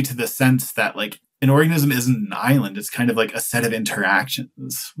contribute to the sense that like an organism isn't an island. It's kind of like a set of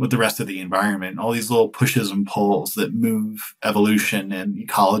interactions with the rest of the environment, all these little pushes and pulls that move evolution and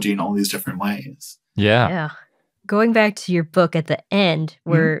ecology in all these different ways. Yeah. Going back to your book at the end,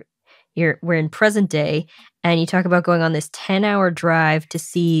 where we're in present day, and you talk about going on this 10-hour drive to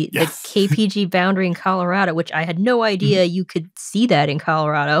see the KPG boundary in Colorado, which I had no idea you could see that in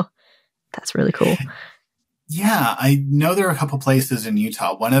Colorado. That's really cool. Yeah, I know there are a couple places in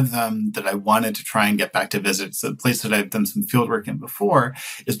Utah. One of them that I wanted to try and get back to visit, it's a place that I've done some field work in before,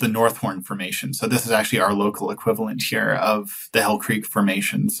 is the North Horn Formation. So this is actually our local equivalent here of the Hell Creek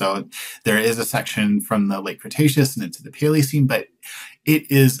Formation. So there is a section from the late Cretaceous and into the Paleocene, but it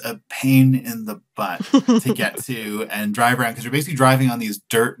is a pain in the butt to get to and drive around, because you're basically driving on these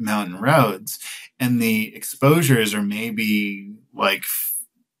dirt mountain roads, and the exposures are maybe like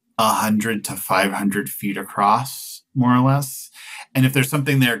 100 to 500 feet across, more or less. And if there's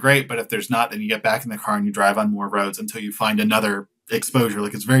something there, great. But if there's not, then you get back in the car and you drive on more roads until you find another exposure.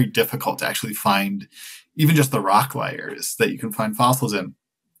 Like, it's very difficult to actually find even just the rock layers that you can find fossils in.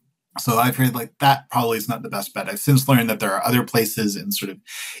 So I've heard like that probably is not the best bet. I've since learned that there are other places in sort of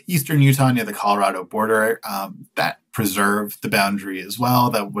eastern Utah near the Colorado border that preserve the boundary as well.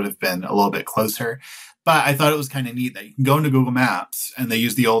 That would have been a little bit closer. But I thought it was kind of neat that you can go into Google Maps, and they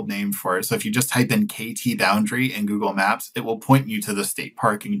use the old name for it. So if you just type in KT boundary in Google Maps, it will point you to the state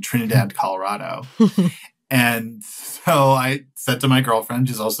park in Trinidad, Colorado. And so I said to my girlfriend,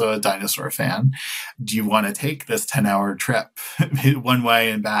 who's also a dinosaur fan, do you want to take this 10-hour trip one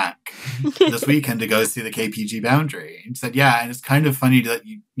way and back this weekend to go see the KPG boundary? And she said, yeah. And it's kind of funny that,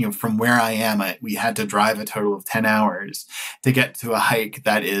 from where I am, we had to drive a total of 10 hours to get to a hike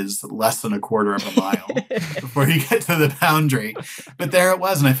that is less than a quarter of a mile before you get to the boundary. But there it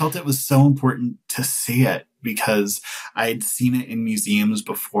was. And I felt it was so important to see it, because I'd seen it in museums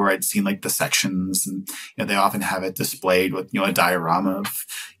before. I'd seen like the sections, and they often have it displayed with a diorama of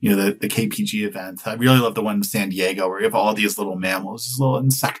the KPG event. I really love the one in San Diego where you have all these little mammals, these little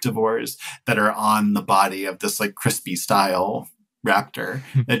insectivores that are on the body of this like crispy style raptor.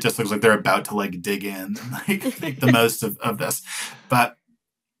 It just looks like they're about to like dig in and like make the most of this. But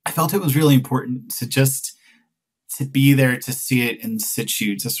I felt it was really important to be there, to see it in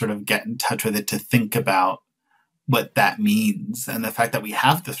situ, to sort of get in touch with it, to think about what that means, and the fact that we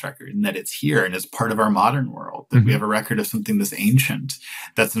have this record and that it's here and it's part of our modern world, that we have a record of something this ancient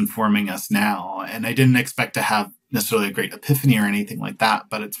that's informing us now. And I didn't expect to have necessarily a great epiphany or anything like that,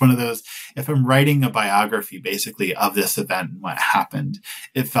 but it's one of those, if I'm writing a biography basically of this event and what happened,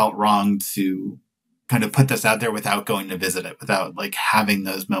 it felt wrong to kind of put this out there without going to visit it, without like having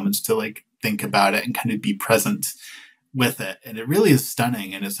those moments to like think about it and kind of be present with it. And it really is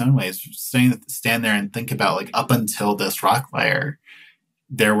stunning in its own ways. Stand there and think about like, up until this rock layer,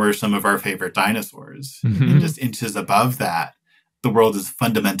 there were some of our favorite dinosaurs. And just inches above that, the world is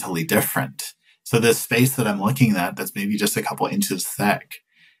fundamentally different. So this space that I'm looking at, that's maybe just a couple inches thick,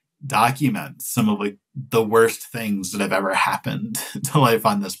 documents some of like the worst things that have ever happened to life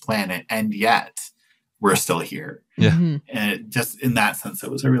on this planet. And yet we're still here. Yeah. And it just in that sense, it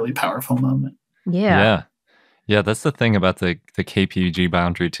was a really powerful moment. Yeah. Yeah, that's the thing about the KPG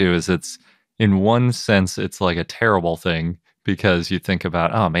boundary too, is it's, in one sense, it's like a terrible thing, because you think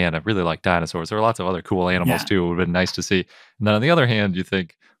about, oh man, I really like dinosaurs. There are lots of other cool animals too. It would have been nice to see. And then on the other hand, you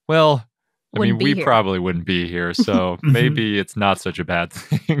think, well, we probably wouldn't be here, so maybe it's not such a bad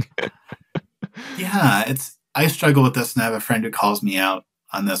thing. Yeah, I struggle with this, and I have a friend who calls me out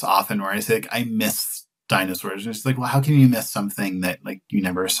on this often, where I say, like, I miss dinosaurs. And it's like, well, how can you miss something that like you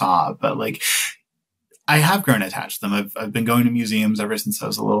never saw? But like, I have grown attached to them. I've been going to museums ever since I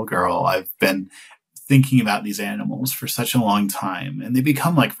was a little girl. I've been thinking about these animals for such a long time, and they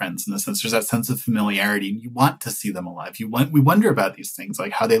become like friends in the sense there's that sense of familiarity. You want to see them alive. We wonder about these things,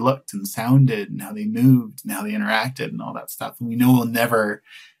 like how they looked and sounded and how they moved and how they interacted and all that stuff. And we know we'll never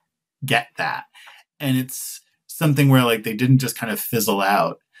get that. And it's something where like they didn't just kind of fizzle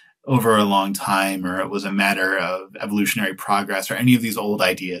out. over a long time, or it was a matter of evolutionary progress, or any of these old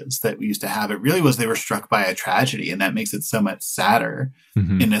ideas that we used to have. It really was they were struck by a tragedy, and that makes it so much sadder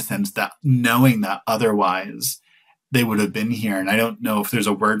in a sense, that knowing that otherwise they would have been here. And I don't know if there's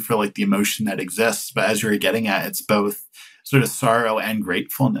a word for like the emotion that exists, but as you're getting at, it's both sort of sorrow and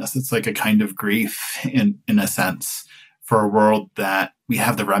gratefulness. It's like a kind of grief in a sense for a world that we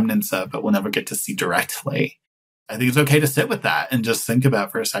have the remnants of, but we'll never get to see directly. I think it's okay to sit with that and just think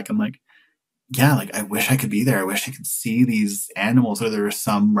about for a second, like, yeah, like I wish I could be there. I wish I could see these animals, or there was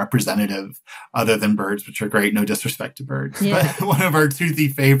some representative other than birds, which are great. No disrespect to birds, Yeah. but one of our toothy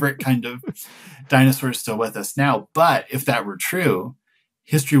favorite kind of dinosaurs still with us now. But if that were true,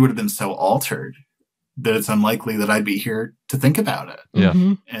 history would have been so altered that it's unlikely that I'd be here to think about it. Yeah.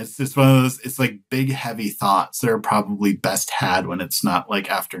 And it's just one of those, it's like big, heavy thoughts that are probably best had when it's not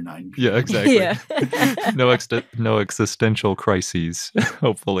like after 9 p.m. Yeah, exactly. Yeah. No existential crises,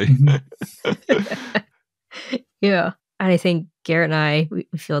 hopefully. Yeah. And I think Garrett and I, we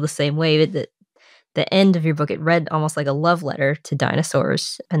feel the same way. That the end of your book, it read almost like a love letter to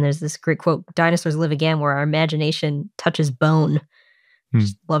dinosaurs. And there's this great quote, "Dinosaurs live again where our imagination touches bone."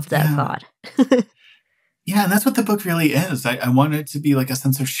 Just loved that thought. Yeah, and that's what the book really is. I want it to be like a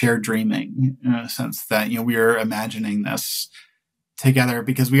sense of shared dreaming, in a sense that, you know, we are imagining this together,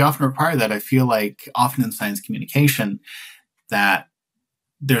 because we often require that. I feel like often in science communication that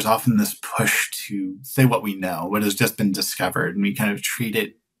there's often this push to say what we know, what has just been discovered, and we kind of treat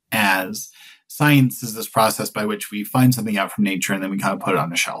it as science is this process by which we find something out from nature and then we kind of put it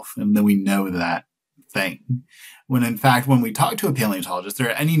on a shelf and then we know that thing. When in fact, when we talk to a paleontologist, there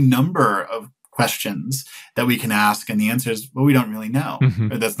are any number of questions that we can ask, and the answer is, well, we don't really know,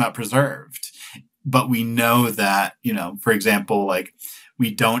 or that's not preserved. But we know that, you know, for example, like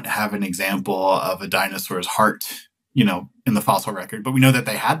we don't have an example of a dinosaur's heart, you know, in the fossil record, but we know that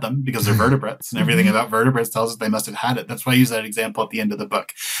they had them because they're vertebrates, and everything about vertebrates tells us they must have had it. That's why I use that example at the end of the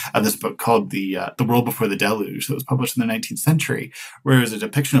book, this book called The World Before the Deluge, that was published in the 19th century, where it was a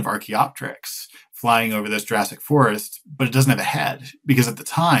depiction of Archaeopteryx flying over this Jurassic forest, but it doesn't have a head, because at the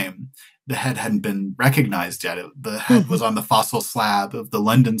time, the head hadn't been recognized yet. The head was on the fossil slab of the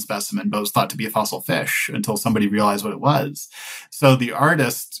London specimen, but was thought to be a fossil fish until somebody realized what it was. So the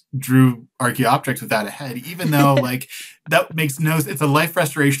artist drew Archaeopteryx without a head, even though like that makes no sense. It's a life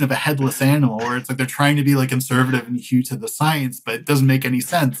restoration of a headless animal, where it's like they're trying to be like conservative and cute to the science, but it doesn't make any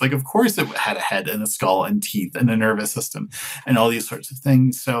sense. Like, of course it had a head and a skull and teeth and a nervous system and all these sorts of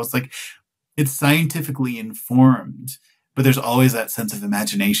things. So it's like, it's scientifically informed, but there's always that sense of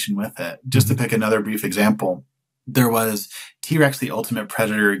imagination with it. Just to pick another brief example, there was T-Rex, the Ultimate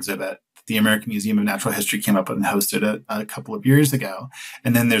Predator exhibit. The American Museum of Natural History came up and hosted a couple of years ago.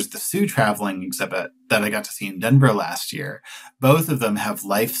 And then there's the Sioux Traveling exhibit that I got to see in Denver last year. Both of them have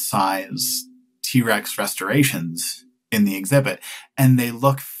life-size T-Rex restorations in the exhibit, and they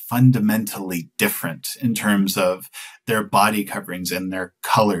look fundamentally different in terms of their body coverings and their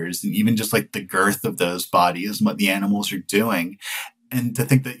colors, and even just like the girth of those bodies and what the animals are doing. And to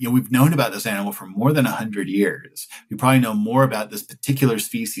think that, you know, we've known about this animal for more than 100 years. We probably know more about this particular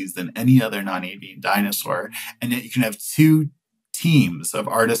species than any other non-avian dinosaur. And yet you can have two teams of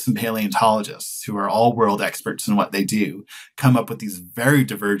artists and paleontologists who are all world experts in what they do come up with these very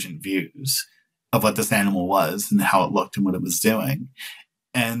divergent views of what this animal was and how it looked and what it was doing.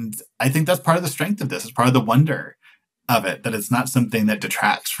 And I think that's part of the strength of this. It's part of the wonder of it, that it's not something that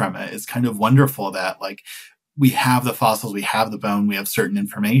detracts from it. It's kind of wonderful that, like, we have the fossils, we have the bone, we have certain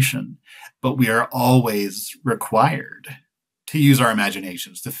information, but we are always required to use our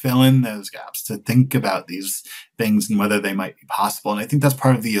imaginations, to fill in those gaps, to think about these things and whether they might be possible. And I think that's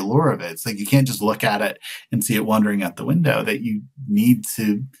part of the allure of it. It's like, you can't just look at it and see it wandering out the window, that you need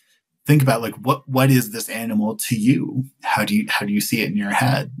to think about, like, what is this animal to you? How do you see it in your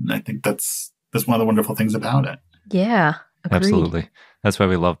head? And I think that's one of the wonderful things about it. Yeah, agreed. Absolutely. That's why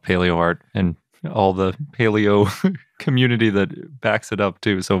we love paleo art and all the paleo community that backs it up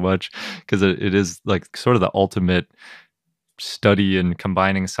too so much, because it is like sort of the ultimate study in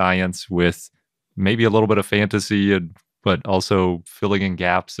combining science with maybe a little bit of fantasy, but also filling in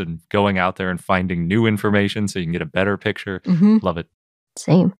gaps and going out there and finding new information so you can get a better picture. Love it.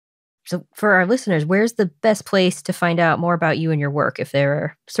 Same. So for our listeners, where's the best place to find out more about you and your work if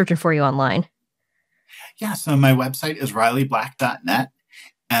they're searching for you online? Yeah, so my website is rileyblack.net,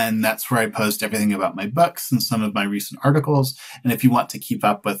 and that's where I post everything about my books and some of my recent articles. And if you want to keep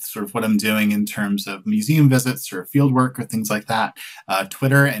up with sort of what I'm doing in terms of museum visits or field work or things like that,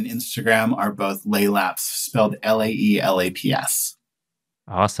 Twitter and Instagram are both Laylaps, spelled Laelaps.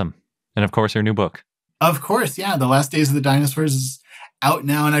 Awesome. And of course, your new book. Of course, yeah. The Last Days of the Dinosaurs is out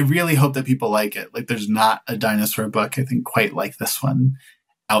now, and I really hope that people like it. Like, there's not a dinosaur book, I think, quite like this one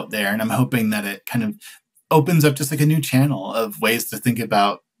out there. And I'm hoping that it kind of opens up just like a new channel of ways to think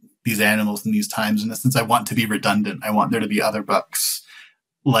about these animals in these times. And since I want to be redundant, I want there to be other books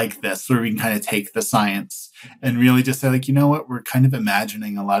like this where we can kind of take the science and really just say, like, you know what, we're kind of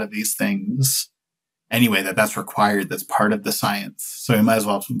imagining a lot of these things anyway, that's required, that's part of the science. So we might as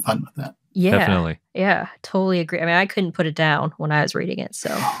well have some fun with that. Yeah. Definitely. Yeah, totally agree. I mean, I couldn't put it down when I was reading it, so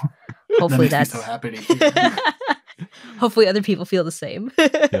hopefully that makes that's me so happy to hear. Hopefully other people feel the same.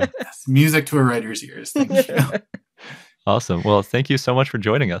 Yes, music to a writer's ears. Thank you. Awesome. Well, thank you so much for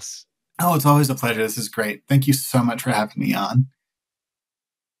joining us. Oh, it's always a pleasure. This is great. Thank you so much for having me on.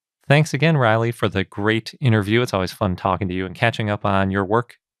 Thanks again, Riley, for the great interview. It's always fun talking to you and catching up on your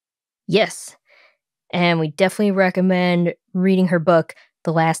work. Yes. And we definitely recommend reading her book,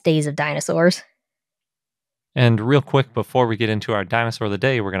 The Last Days of Dinosaurs. And real quick, before we get into our Dinosaur of the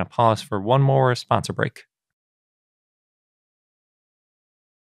Day, we're going to pause for one more sponsor break.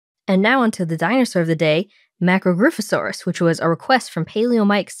 And now onto the Dinosaur of the Day, Macrogryphosaurus, which was a request from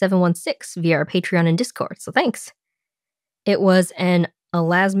PaleoMike716 via our Patreon and Discord, so thanks. It was an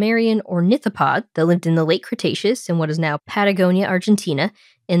elasmarian ornithopod that lived in the late Cretaceous in what is now Patagonia, Argentina,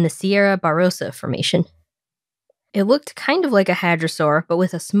 in the Sierra Barrosa Formation. It looked kind of like a hadrosaur, but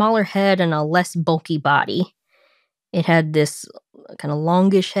with a smaller head and a less bulky body. It had this kind of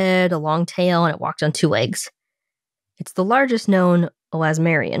longish head, a long tail, and it walked on two legs. It's the largest known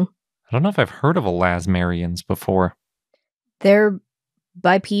elasmarian. I don't know if I've heard of elasmarians before. They're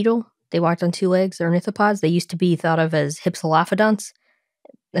bipedal. They walked on two legs. They're ornithopods. They used to be thought of as hypsilophodonts.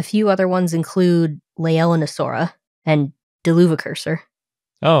 A few other ones include Laelinosaura and Diluvicursor.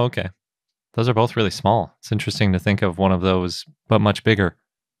 Oh, okay. Those are both really small. It's interesting to think of one of those, but much bigger.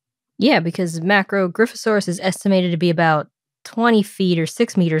 Yeah, because Macrogryphosaurus is estimated to be about 20 feet or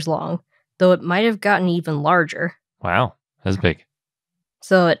 6 meters long, though it might have gotten even larger. Wow, that's big.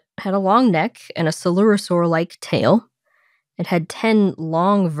 So it had a long neck and a coelurosaur-like tail. It had 10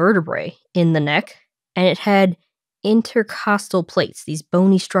 long vertebrae in the neck, and it had intercostal plates, these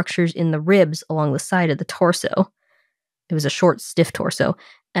bony structures in the ribs along the side of the torso. It was a short, stiff torso,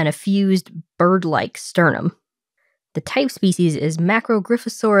 and a fused bird-like sternum. The type species is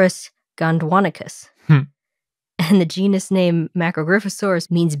Macrogryphosaurus gondwanicus. And the genus name Macrogryphosaurus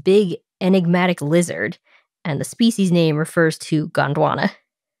means big, enigmatic lizard, and the species name refers to Gondwana.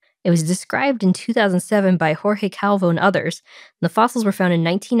 It was described in 2007 by Jorge Calvo and others. The fossils were found in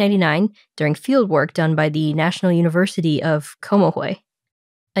 1999 during fieldwork done by the National University of Comohue.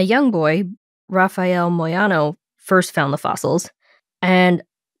 A young boy, Rafael Moyano, first found the fossils, and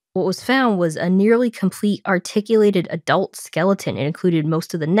what was found was a nearly complete articulated adult skeleton. It included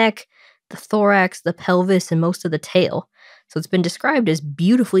most of the neck, the thorax, the pelvis, and most of the tail. So it's been described as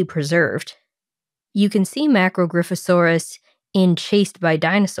beautifully preserved. You can see Macrogryphosaurus in Chased by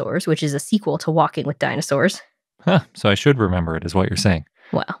Dinosaurs, which is a sequel to Walking with Dinosaurs. Huh, so I should remember it, is what you're saying.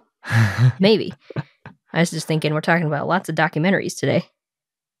 Well, maybe. I was just thinking we're talking about lots of documentaries today.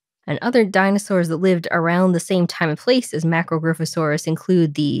 And other dinosaurs that lived around the same time and place as Macrogryphosaurus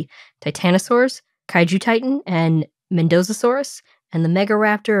include the Titanosaurs, Kaiju Titan, and Mendozasaurus, and the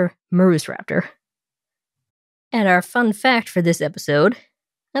Megaraptor, Murusraptor. And our fun fact for this episode,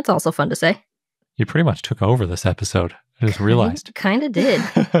 that's also fun to say. You pretty much took over this episode. I just realized. Kind of did.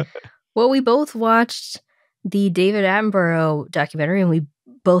 Well, we both watched the David Attenborough documentary, and we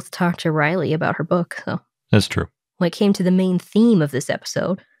both talked to Riley about her book. So That's true. when it came to the main theme of this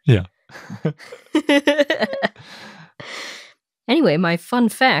episode. Yeah. Anyway, my fun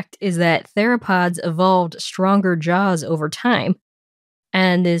fact is that theropods evolved stronger jaws over time.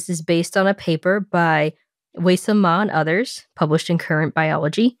 And this is based on a paper by Wei-Sum Ma and others, published in Current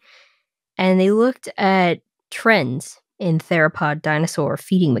Biology. And they looked at trends in theropod dinosaur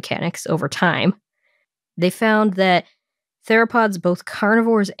feeding mechanics over time. They found that theropods, both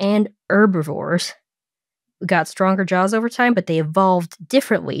carnivores and herbivores, got stronger jaws over time, but they evolved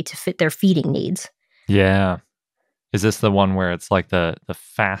differently to fit their feeding needs. Yeah. Is this the one where it's like the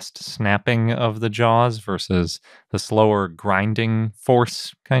fast snapping of the jaws versus the slower grinding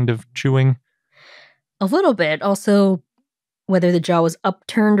force kind of chewing? A little bit. Also, whether the jaw was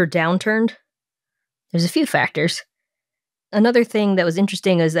upturned or downturned. There's a few factors. Another thing that was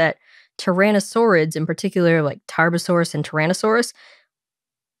interesting is that tyrannosaurids, in particular like Tarbosaurus and Tyrannosaurus,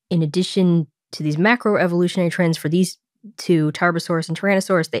 in addition to these macroevolutionary trends for these two, Tarbosaurus and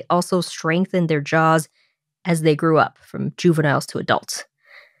Tyrannosaurus, they also strengthened their jaws as they grew up, from juveniles to adults.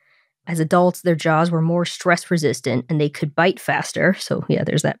 As adults, their jaws were more stress resistant and they could bite faster. So yeah,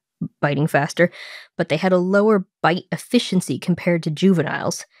 there's that biting faster, but they had a lower bite efficiency compared to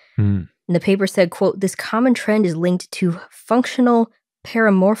juveniles. Hmm. And the paper said, quote, "This common trend is linked to functional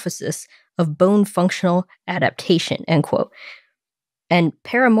paramorphosis of bone functional adaptation," end quote. And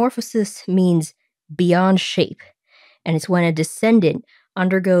paramorphosis means beyond shape, and it's when a descendant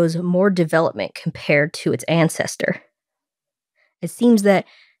undergoes more development compared to its ancestor. It seems that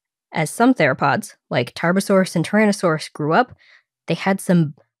as some theropods, like Parrosaurus and Tyrannosaurus, grew up, they had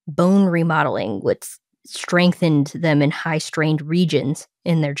some bone remodeling, which strengthened them in high-strained regions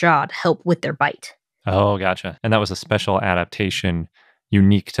in their jaw to help with their bite. Oh, gotcha. And that was a special adaptation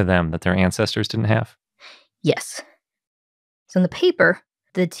unique to them that their ancestors didn't have? Yes. So in the paper,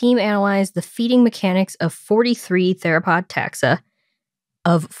 the team analyzed the feeding mechanics of 43 theropod taxa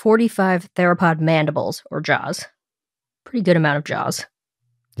of 45 theropod mandibles, or jaws. Pretty good amount of jaws.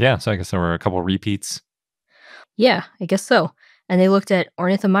 Yeah, so I guess there were a couple repeats. Yeah, I guess so. And they looked at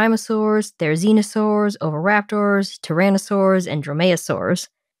ornithomimosaurs, therizinosaurs, oviraptors, tyrannosaurs, and dromaeosaurs.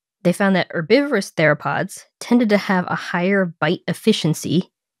 They found that herbivorous theropods tended to have a higher bite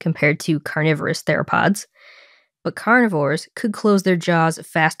efficiency compared to carnivorous theropods, but carnivores could close their jaws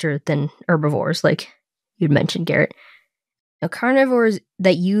faster than herbivores, like you'd mentioned, Garrett. Now, carnivores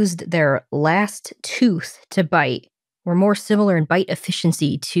that used their last tooth to bite were more similar in bite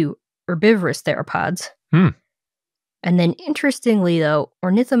efficiency to herbivorous theropods. And then, interestingly, though,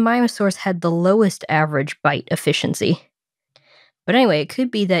 ornithomimosaurs had the lowest average bite efficiency. But anyway, it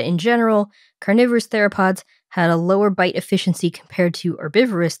could be that in general, carnivorous theropods had a lower bite efficiency compared to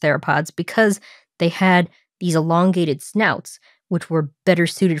herbivorous theropods because they had these elongated snouts, which were better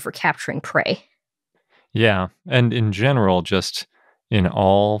suited for capturing prey. Yeah, and in general, just in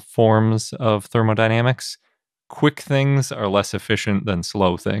all forms of thermodynamics, quick things are less efficient than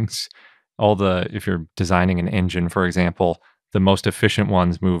slow things. If you're designing an engine, for example, the most efficient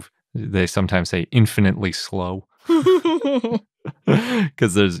ones move, they sometimes say infinitely slow.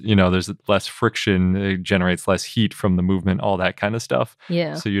 Because there's less friction, it generates less heat from the movement, all that kind of stuff.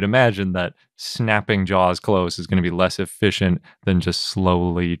 Yeah. So you'd imagine that snapping jaws closed is going to be less efficient than just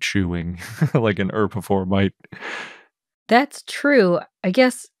slowly chewing like an herbivore might. That's true. I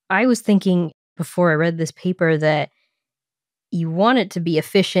guess I was thinking before I read this paper that you want it to be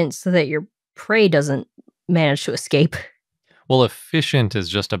efficient so that your prey doesn't manage to escape. Well, efficient is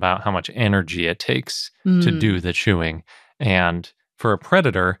just about how much energy it takes to do the chewing. And for a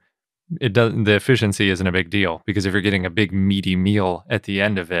predator, the efficiency isn't a big deal, because if you're getting a big meaty meal at the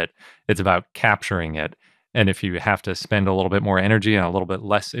end of it, it's about capturing it. And if you have to spend a little bit more energy and a little bit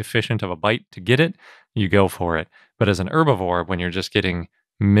less efficient of a bite to get it, you go for it. But as an herbivore, when you're just getting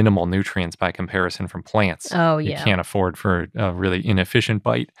minimal nutrients by comparison from plants, you can't afford for a really inefficient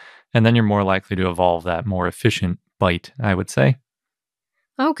bite. And then you're more likely to evolve that more efficient bite, I would say.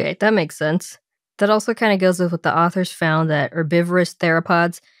 Okay, that makes sense. That also kind of goes with what the authors found, that herbivorous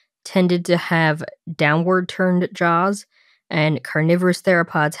theropods tended to have downward turned jaws, and carnivorous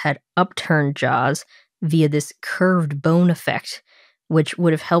theropods had upturned jaws via this curved bone effect, which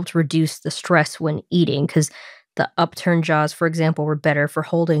would have helped reduce the stress when eating, because the upturned jaws, for example, were better for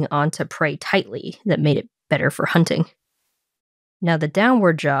holding onto prey tightly. That made it better for hunting. Now, the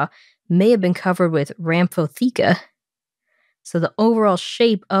downward jaw may have been covered with rhamphotheca, so the overall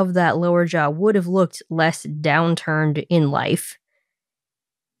shape of that lower jaw would have looked less downturned in life,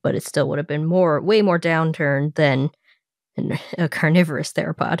 but it still would have been way more downturned than a carnivorous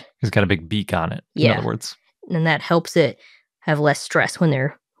theropod. It's got a big beak on it, in other words. And that helps it have less stress when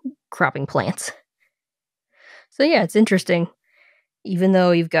they're cropping plants. So yeah, it's interesting. Even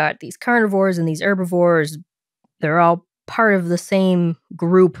though you've got these carnivores and these herbivores, they're all part of the same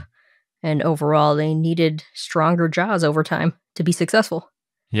group, and overall they needed stronger jaws over time to be successful.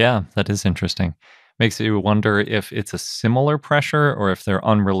 Yeah, that is interesting. Makes you wonder if it's a similar pressure or if they're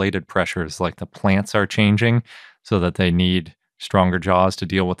unrelated pressures, like the plants are changing so that they need stronger jaws to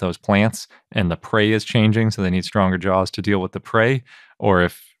deal with those plants, and the prey is changing so they need stronger jaws to deal with the prey, or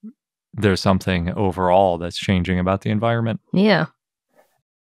if there's something overall that's changing about the environment. Yeah.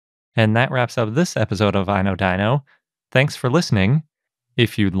 And that wraps up this episode of I Know Dino. Thanks for listening.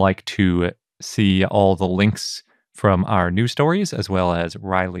 If you'd like to see all the links from our news stories as well as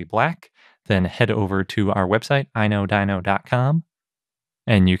Riley Black, then head over to our website, iknowdino.com,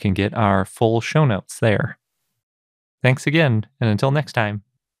 and you can get our full show notes there. Thanks again, and until next time.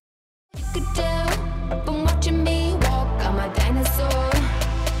 Good day.